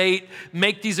that state,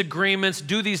 make these agreements,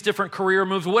 do these different career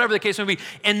moves, whatever the case may be,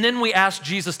 and then we ask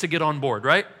Jesus to get on board,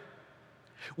 right?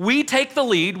 We take the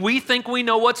lead, we think we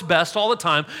know what's best all the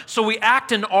time, so we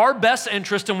act in our best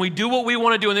interest and we do what we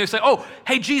want to do, and they say, oh,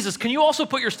 hey Jesus, can you also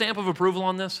put your stamp of approval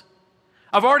on this?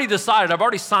 I've already decided, I've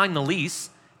already signed the lease,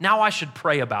 now I should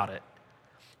pray about it.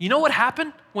 You know what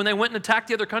happened when they went and attacked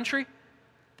the other country?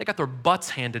 They got their butts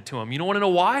handed to them. You don't want to know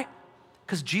why?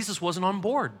 Because Jesus wasn't on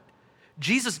board.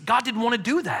 God didn't want to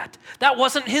do that. That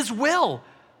wasn't his will.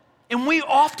 And we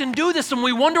often do this and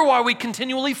we wonder why we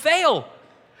continually fail.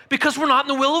 Because we're not in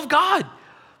the will of God.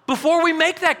 Before we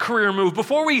make that career move,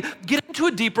 before we get into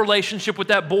a deep relationship with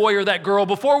that boy or that girl,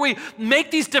 before we make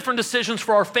these different decisions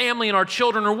for our family and our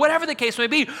children or whatever the case may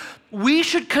be, we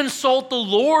should consult the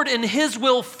Lord in his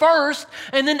will first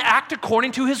and then act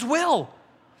according to his will.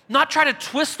 Not try to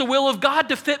twist the will of God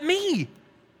to fit me.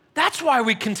 That's why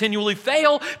we continually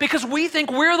fail, because we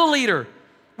think we're the leader.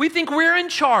 We think we're in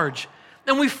charge.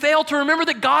 And we fail to remember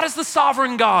that God is the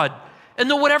sovereign God. And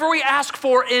that whatever we ask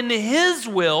for in his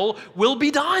will be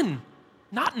done.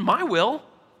 Not in my will,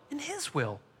 in his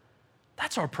will.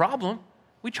 That's our problem.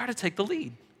 We try to take the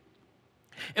lead.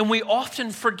 And we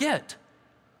often forget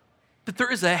that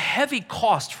there is a heavy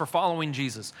cost for following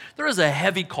Jesus. There is a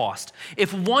heavy cost.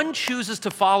 If one chooses to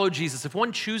follow Jesus, if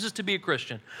one chooses to be a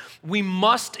Christian, we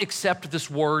must accept this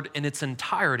word in its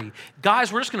entirety.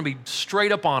 Guys, we're just going to be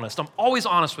straight up honest. I'm always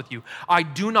honest with you. I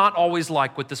do not always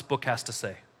like what this book has to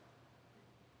say.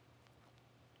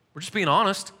 We're just being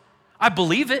honest. I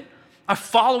believe it. I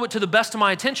follow it to the best of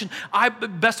my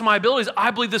best of my abilities.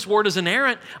 I believe this word is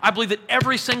inerrant. I believe that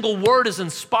every single word is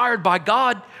inspired by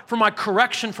God for my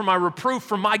correction, for my reproof,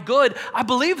 for my good. I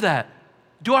believe that.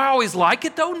 Do I always like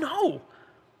it though? No.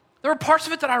 There are parts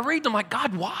of it that I read and I'm like,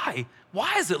 God, why?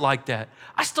 Why is it like that?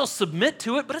 I still submit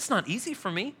to it, but it's not easy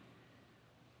for me.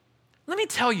 Let me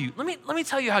tell you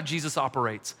how Jesus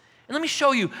operates. And let me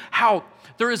show you how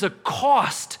there is a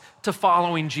cost to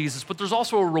following Jesus, but there's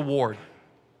also a reward.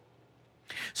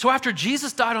 So after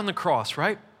Jesus died on the cross,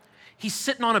 right? He's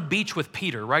sitting on a beach with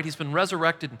Peter, right? He's been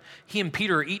resurrected. And he and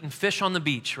Peter are eating fish on the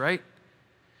beach, right?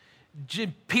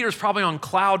 Peter's probably on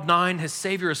cloud 9. His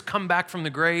Savior has come back from the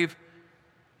grave.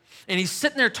 And he's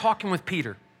sitting there talking with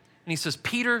Peter. And he says,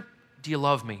 Peter, do you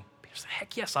love me? Peter says,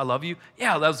 heck yes, I love you.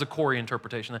 Yeah, that was the Corey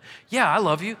interpretation. Yeah, I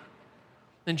love you.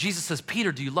 Then Jesus says,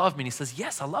 Peter, do you love me? And he says,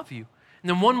 yes, I love you. And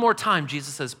then one more time,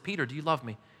 Jesus says, Peter, do you love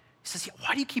me? He says, yeah,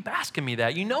 why do you keep asking me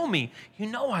that? You know me. You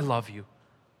know I love you.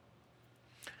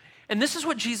 And this is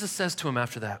what Jesus says to him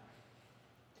after that.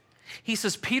 He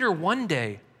says, Peter, one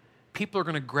day, people are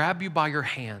going to grab you by your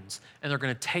hands and they're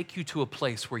going to take you to a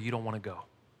place where you don't want to go.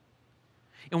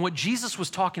 And what Jesus was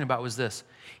talking about was this.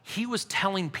 He was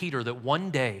telling Peter that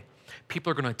one day, people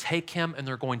are going to take him and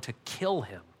they're going to kill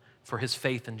him for his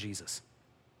faith in Jesus.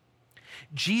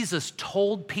 Jesus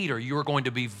told Peter, you are going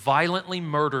to be violently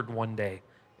murdered one day.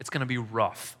 It's going to be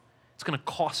rough. It's going to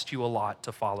cost you a lot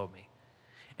to follow me.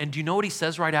 And do you know what he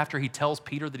says right after he tells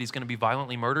Peter that he's going to be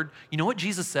violently murdered? You know what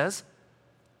Jesus says?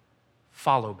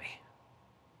 Follow me.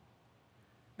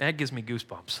 That gives me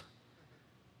goosebumps.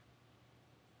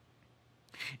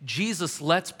 Jesus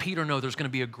lets Peter know there's going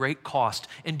to be a great cost.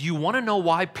 And do you want to know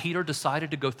why Peter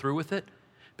decided to go through with it?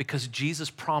 Because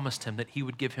Jesus promised him that he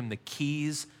would give him the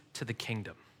keys to the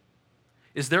kingdom.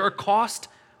 Is there a cost?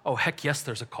 Oh, heck yes,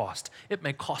 there's a cost. It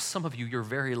may cost some of you your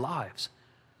very lives.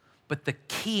 But the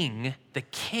King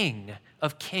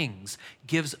of Kings,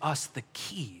 gives us the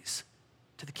keys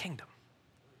to the kingdom.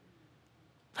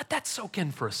 Let that soak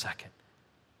in for a second.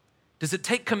 Does it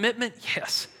take commitment?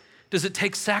 Yes. Does it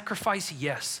take sacrifice?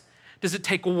 Yes. Does it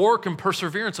take work and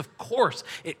perseverance? Of course.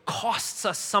 It costs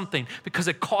us something because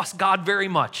it costs God very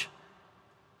much.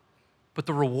 But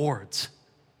the rewards,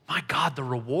 my God, the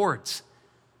rewards.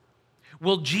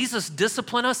 Will Jesus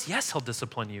discipline us? Yes, he'll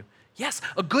discipline you. Yes,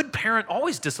 a good parent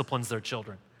always disciplines their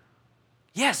children.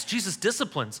 Yes, Jesus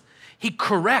disciplines. He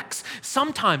corrects.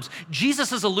 Sometimes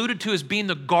Jesus is alluded to as being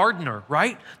the gardener,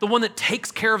 right? The one that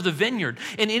takes care of the vineyard.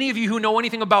 And any of you who know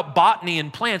anything about botany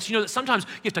and plants, you know that sometimes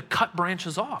you have to cut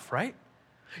branches off, right?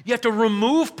 You have to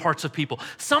remove parts of people.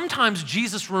 Sometimes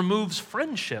Jesus removes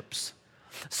friendships.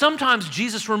 Sometimes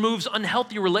Jesus removes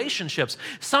unhealthy relationships.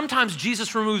 Sometimes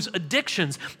Jesus removes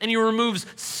addictions, and he removes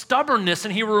stubbornness,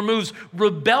 and he removes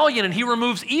rebellion, and he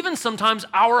removes even sometimes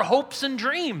our hopes and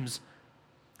dreams.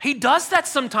 He does that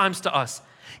sometimes to us.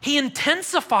 He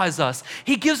intensifies us.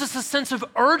 He gives us a sense of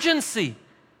urgency.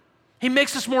 He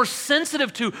makes us more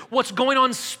sensitive to what's going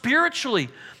on spiritually.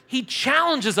 He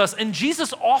challenges us, and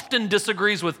Jesus often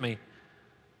disagrees with me.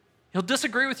 He'll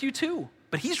disagree with you too,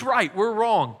 but he's right, we're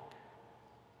wrong.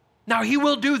 Now, he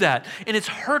will do that, and it's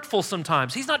hurtful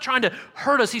sometimes. He's not trying to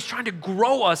hurt us. He's trying to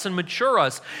grow us and mature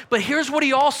us. But here's what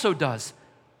he also does.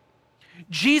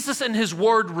 Jesus and his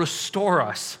word restore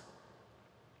us.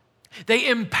 They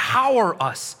empower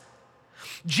us.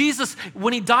 Jesus,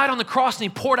 when he died on the cross and he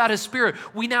poured out his Spirit,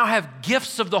 we now have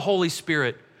gifts of the Holy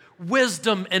Spirit,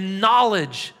 wisdom and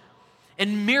knowledge,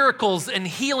 and miracles and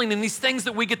healing and these things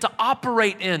that we get to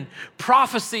operate in,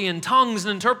 prophecy and tongues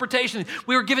and interpretation.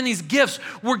 We were given these gifts.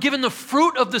 We're given the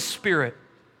fruit of the Spirit,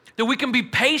 that we can be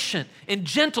patient and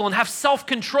gentle and have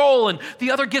self-control, and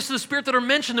the other gifts of the Spirit that are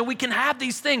mentioned, that we can have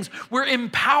these things. We're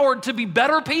empowered to be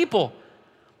better people,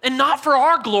 and not for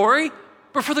our glory,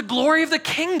 but for the glory of the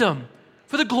kingdom,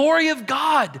 for the glory of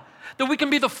God. That we can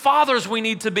be the fathers we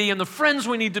need to be, and the friends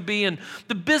we need to be, and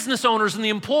the business owners and the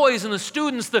employees and the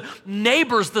students, the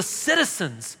neighbors, the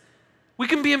citizens. We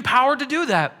can be empowered to do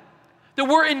that. That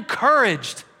we're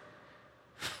encouraged.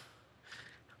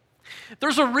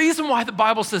 There's a reason why the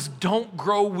Bible says don't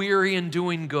grow weary in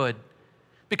doing good.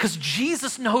 Because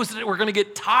Jesus knows that we're going to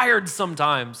get tired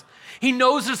sometimes. He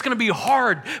knows that it's going to be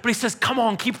hard, but he says, come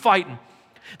on, keep fighting.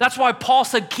 That's why Paul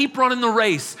said, keep running the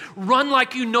race. Run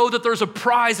like you know that there's a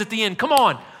prize at the end. Come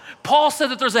on. Paul said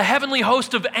that there's a heavenly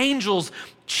host of angels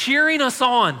cheering us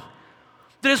on.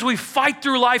 That as we fight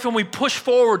through life and we push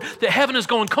forward, that heaven is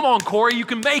going, come on, Corey, you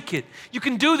can make it. You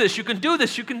can do this, you can do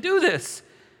this, you can do this.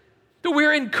 That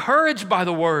we're encouraged by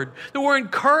the word. That we're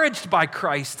encouraged by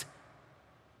Christ.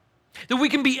 That we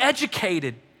can be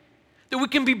educated. That we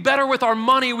can be better with our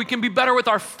money, we can be better with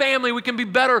our family, we can be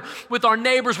better with our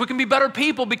neighbors, we can be better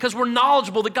people because we're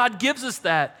knowledgeable, that God gives us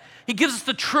that. He gives us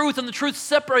the truth, and the truth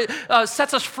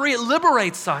sets us free, it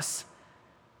liberates us.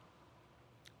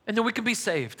 And then we can be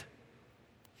saved.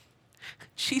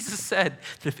 Jesus said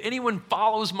that if anyone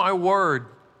follows my word,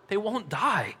 they won't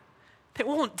die. They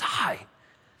won't die.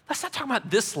 That's not talking about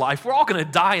this life. We're all gonna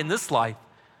die in this life.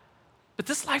 But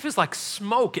this life is like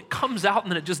smoke. It comes out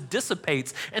and then it just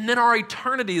dissipates, and then our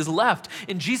eternity is left.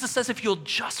 And Jesus says, if you'll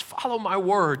just follow my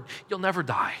word, you'll never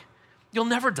die. You'll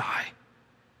never die.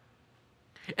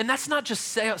 And that's not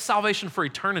just salvation for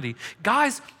eternity.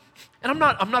 Guys, and I'm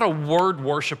not a word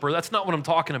worshiper. That's not what I'm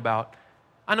talking about.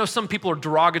 I know some people are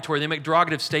derogatory. They make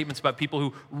derogative statements about people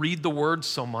who read the word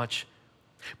so much.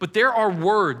 But there are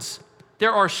words,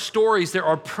 there are stories, there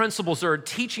are principles, there are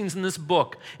teachings in this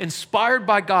book inspired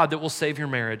by God that will save your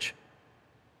marriage.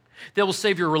 They will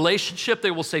save your relationship.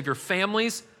 They will save your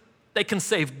families. They can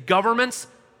save governments.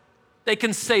 They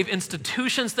can save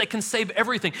institutions. They can save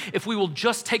everything if we will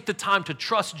just take the time to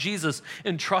trust Jesus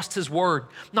and trust his word.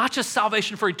 Not just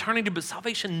salvation for eternity, but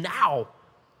salvation now.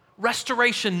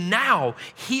 Restoration now.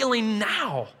 Healing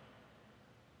now.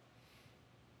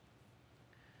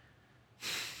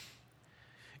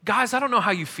 Guys, I don't know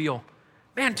how you feel.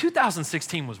 Man,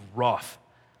 2016 was rough.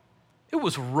 It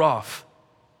was rough.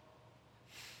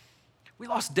 We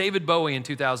lost David Bowie in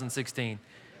 2016.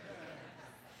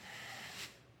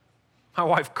 My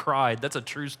wife cried. That's a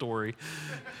true story.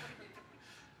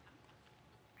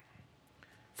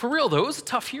 For real, though, it was a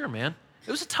tough year, man.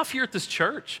 It was a tough year at this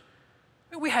church.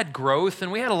 I mean, we had growth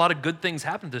and we had a lot of good things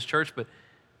happen at this church, but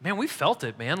man, we felt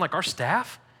it, man. Like our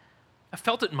staff, I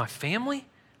felt it in my family.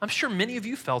 I'm sure many of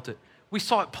you felt it. We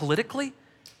saw it politically.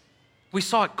 We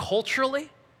saw it culturally.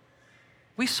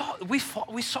 We saw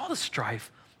the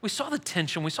strife. We saw the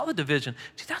tension. We saw the division.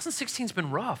 2016's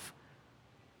been rough.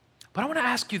 But I want to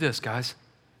ask you this, guys.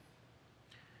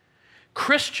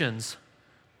 Christians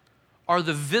are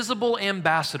the visible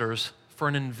ambassadors for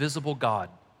an invisible God.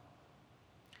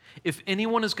 If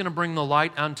anyone is going to bring the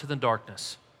light out into the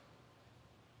darkness,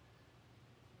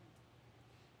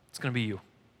 it's going to be you.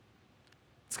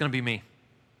 It's going to be me.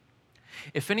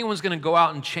 If anyone's going to go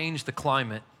out and change the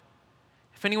climate,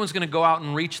 if anyone's going to go out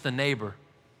and reach the neighbor,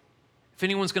 if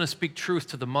anyone's going to speak truth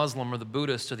to the Muslim or the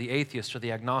Buddhist or the atheist or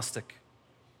the agnostic,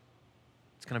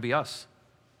 it's going to be us.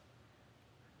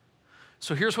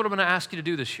 So here's what I'm going to ask you to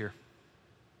do this year,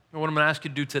 and what I'm going to ask you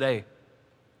to do today.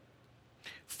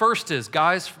 First is,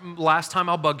 guys, last time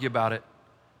I'll bug you about it,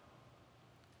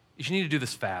 is you need to do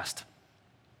this fast.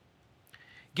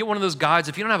 Get one of those guides.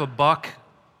 If you don't have a buck,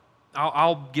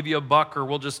 I'll give you a buck, or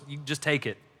you just take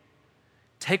it.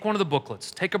 Take one of the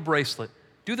booklets. Take a bracelet.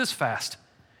 Do this fast.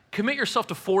 Commit yourself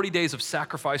to 40 days of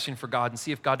sacrificing for God and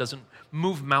see if God doesn't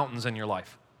move mountains in your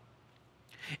life.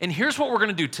 And here's what we're going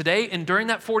to do today and during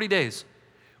that 40 days.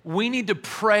 We need to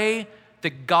pray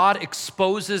that God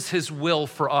exposes his will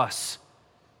for us.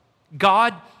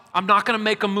 God, I'm not going to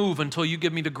make a move until you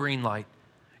give me the green light.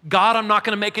 God, I'm not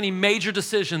going to make any major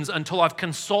decisions until I've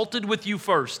consulted with you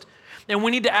first. And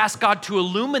we need to ask God to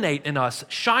illuminate in us,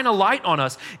 shine a light on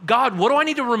us. God, what do I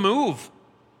need to remove?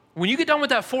 When you get done with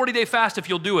that 40-day fast, if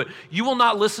you'll do it, you will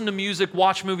not listen to music,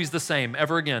 watch movies the same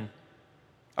ever again.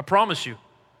 I promise you.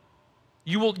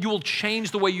 You will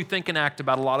change the way you think and act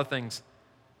about a lot of things.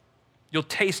 You'll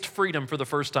taste freedom for the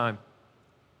first time.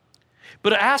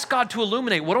 But ask God to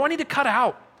illuminate. What do I need to cut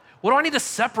out? What do I need to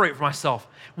separate from myself?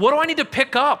 What do I need to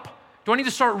pick up? Do I need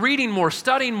to start reading more,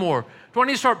 studying more? Do I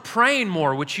need to start praying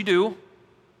more, which you do?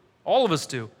 All of us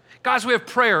do. Guys, we have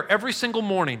prayer every single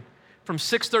morning from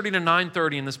 6:30 to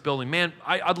 9:30 in this building. Man,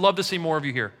 I'd love to see more of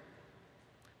you here.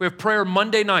 We have prayer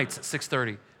Monday nights at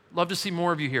 6:30. Love to see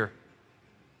more of you here.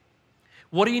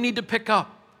 What do you need to pick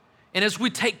up? And as we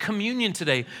take communion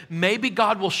today, maybe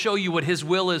God will show you what his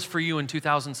will is for you in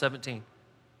 2017.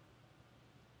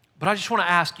 But I just want to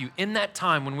ask you, in that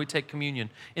time when we take communion,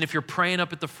 and if you're praying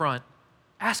up at the front,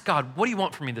 ask God, what do you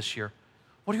want from me this year?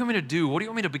 What do you want me to do? What do you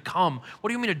want me to become? What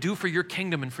do you want me to do for your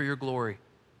kingdom and for your glory?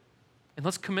 And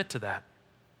let's commit to that.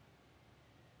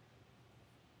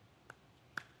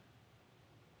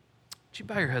 Would you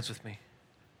bow your heads with me?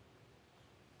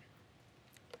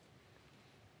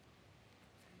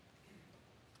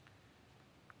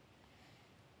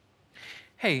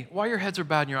 Hey, while your heads are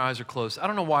bowed and your eyes are closed, I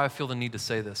don't know why I feel the need to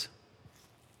say this.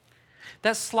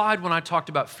 That slide when I talked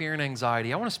about fear and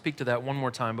anxiety, I want to speak to that one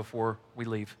more time before we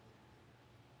leave.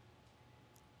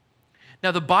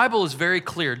 Now, the Bible is very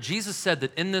clear. Jesus said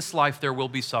that in this life there will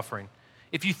be suffering.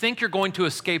 If you think you're going to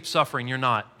escape suffering, you're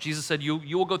not. Jesus said you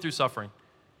will go through suffering.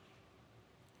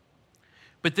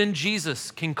 But then Jesus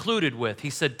concluded with,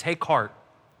 he said, take heart.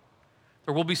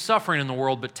 There will be suffering in the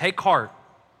world, but take heart.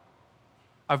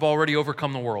 I've already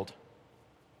overcome the world.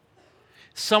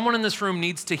 Someone in this room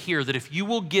needs to hear that if you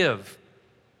will give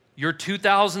your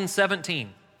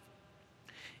 2017,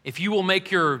 if you will make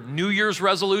your New Year's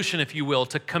resolution, if you will,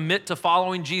 to commit to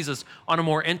following Jesus on a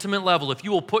more intimate level, if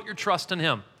you will put your trust in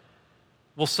him,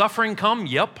 will suffering come?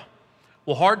 Yep.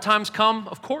 Will hard times come?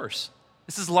 Of course.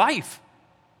 This is life.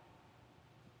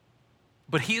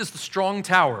 But he is the strong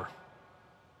tower.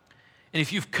 And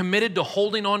if you've committed to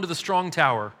holding on to the strong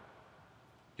tower,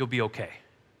 you'll be okay.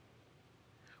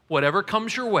 whatever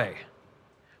comes your way,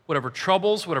 whatever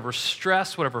troubles, whatever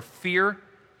stress, whatever fear,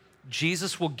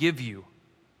 Jesus will give you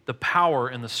the power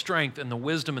and the strength and the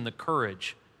wisdom and the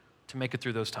courage to make it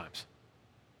through those times.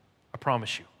 I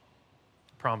promise you.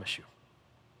 I promise you.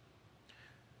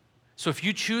 So if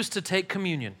you choose to take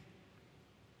communion,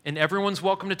 and everyone's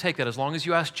welcome to take that as long as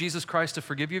you ask Jesus Christ to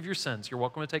forgive you of your sins, you're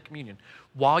welcome to take communion.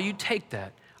 While you take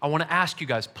that, I want to ask you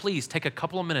guys, please take a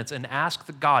couple of minutes and ask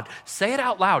God, say it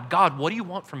out loud, God, what do you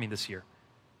want from me this year?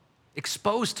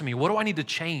 Expose to me, what do I need to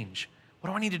change?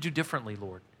 What do I need to do differently,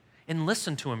 Lord? And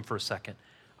listen to him for a second.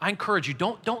 I encourage you,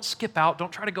 don't skip out,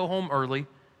 don't try to go home early.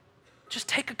 Just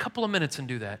take a couple of minutes and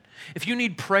do that. If you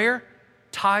need prayer,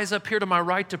 Ty's up here to my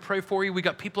right to pray for you. We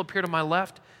got people up here to my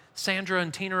left. Sandra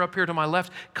and Tina are up here to my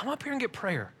left. Come up here and get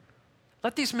prayer.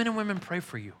 Let these men and women pray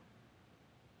for you.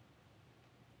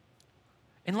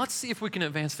 And let's see if we can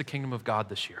advance the kingdom of God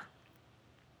this year.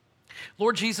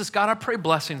 Lord Jesus, God, I pray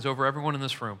blessings over everyone in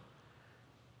this room.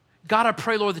 God, I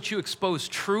pray, Lord, that you expose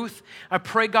truth. I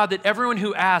pray, God, that everyone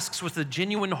who asks with a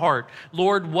genuine heart,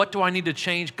 Lord, what do I need to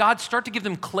change? God, start to give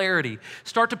them clarity.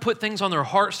 Start to put things on their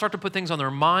heart. Start to put things on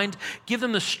their mind. Give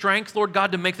them the strength, Lord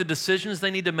God, to make the decisions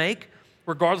they need to make,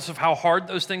 regardless of how hard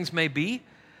those things may be.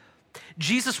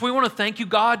 Jesus, we want to thank you,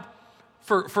 God,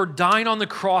 for dying on the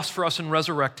cross for us and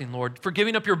resurrecting, Lord, for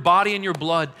giving up your body and your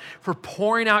blood, for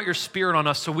pouring out your Spirit on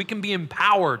us so we can be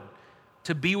empowered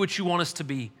to be what you want us to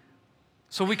be.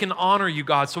 So we can honor you,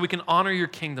 God, so we can honor your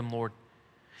kingdom, Lord.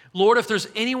 Lord, if there's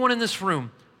anyone in this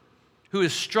room who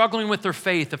is struggling with their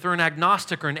faith, if they're an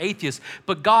agnostic or an atheist,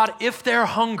 but God, if they're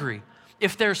hungry,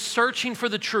 if they're searching for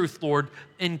the truth, Lord,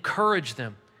 encourage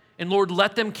them. And Lord,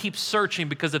 let them keep searching,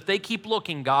 because if they keep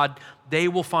looking, God, they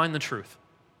will find the truth.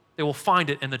 They will find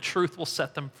it, and the truth will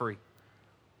set them free.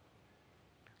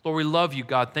 Lord, we love you,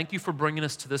 God. Thank you for bringing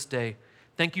us to this day.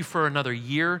 Thank you for another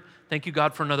year. Thank you,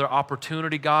 God, for another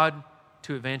opportunity, God,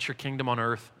 to advance your kingdom on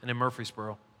earth and in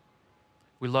Murfreesboro.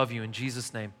 We love you in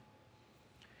Jesus' name.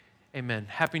 Amen.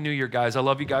 Happy New Year, guys. I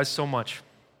love you guys so much.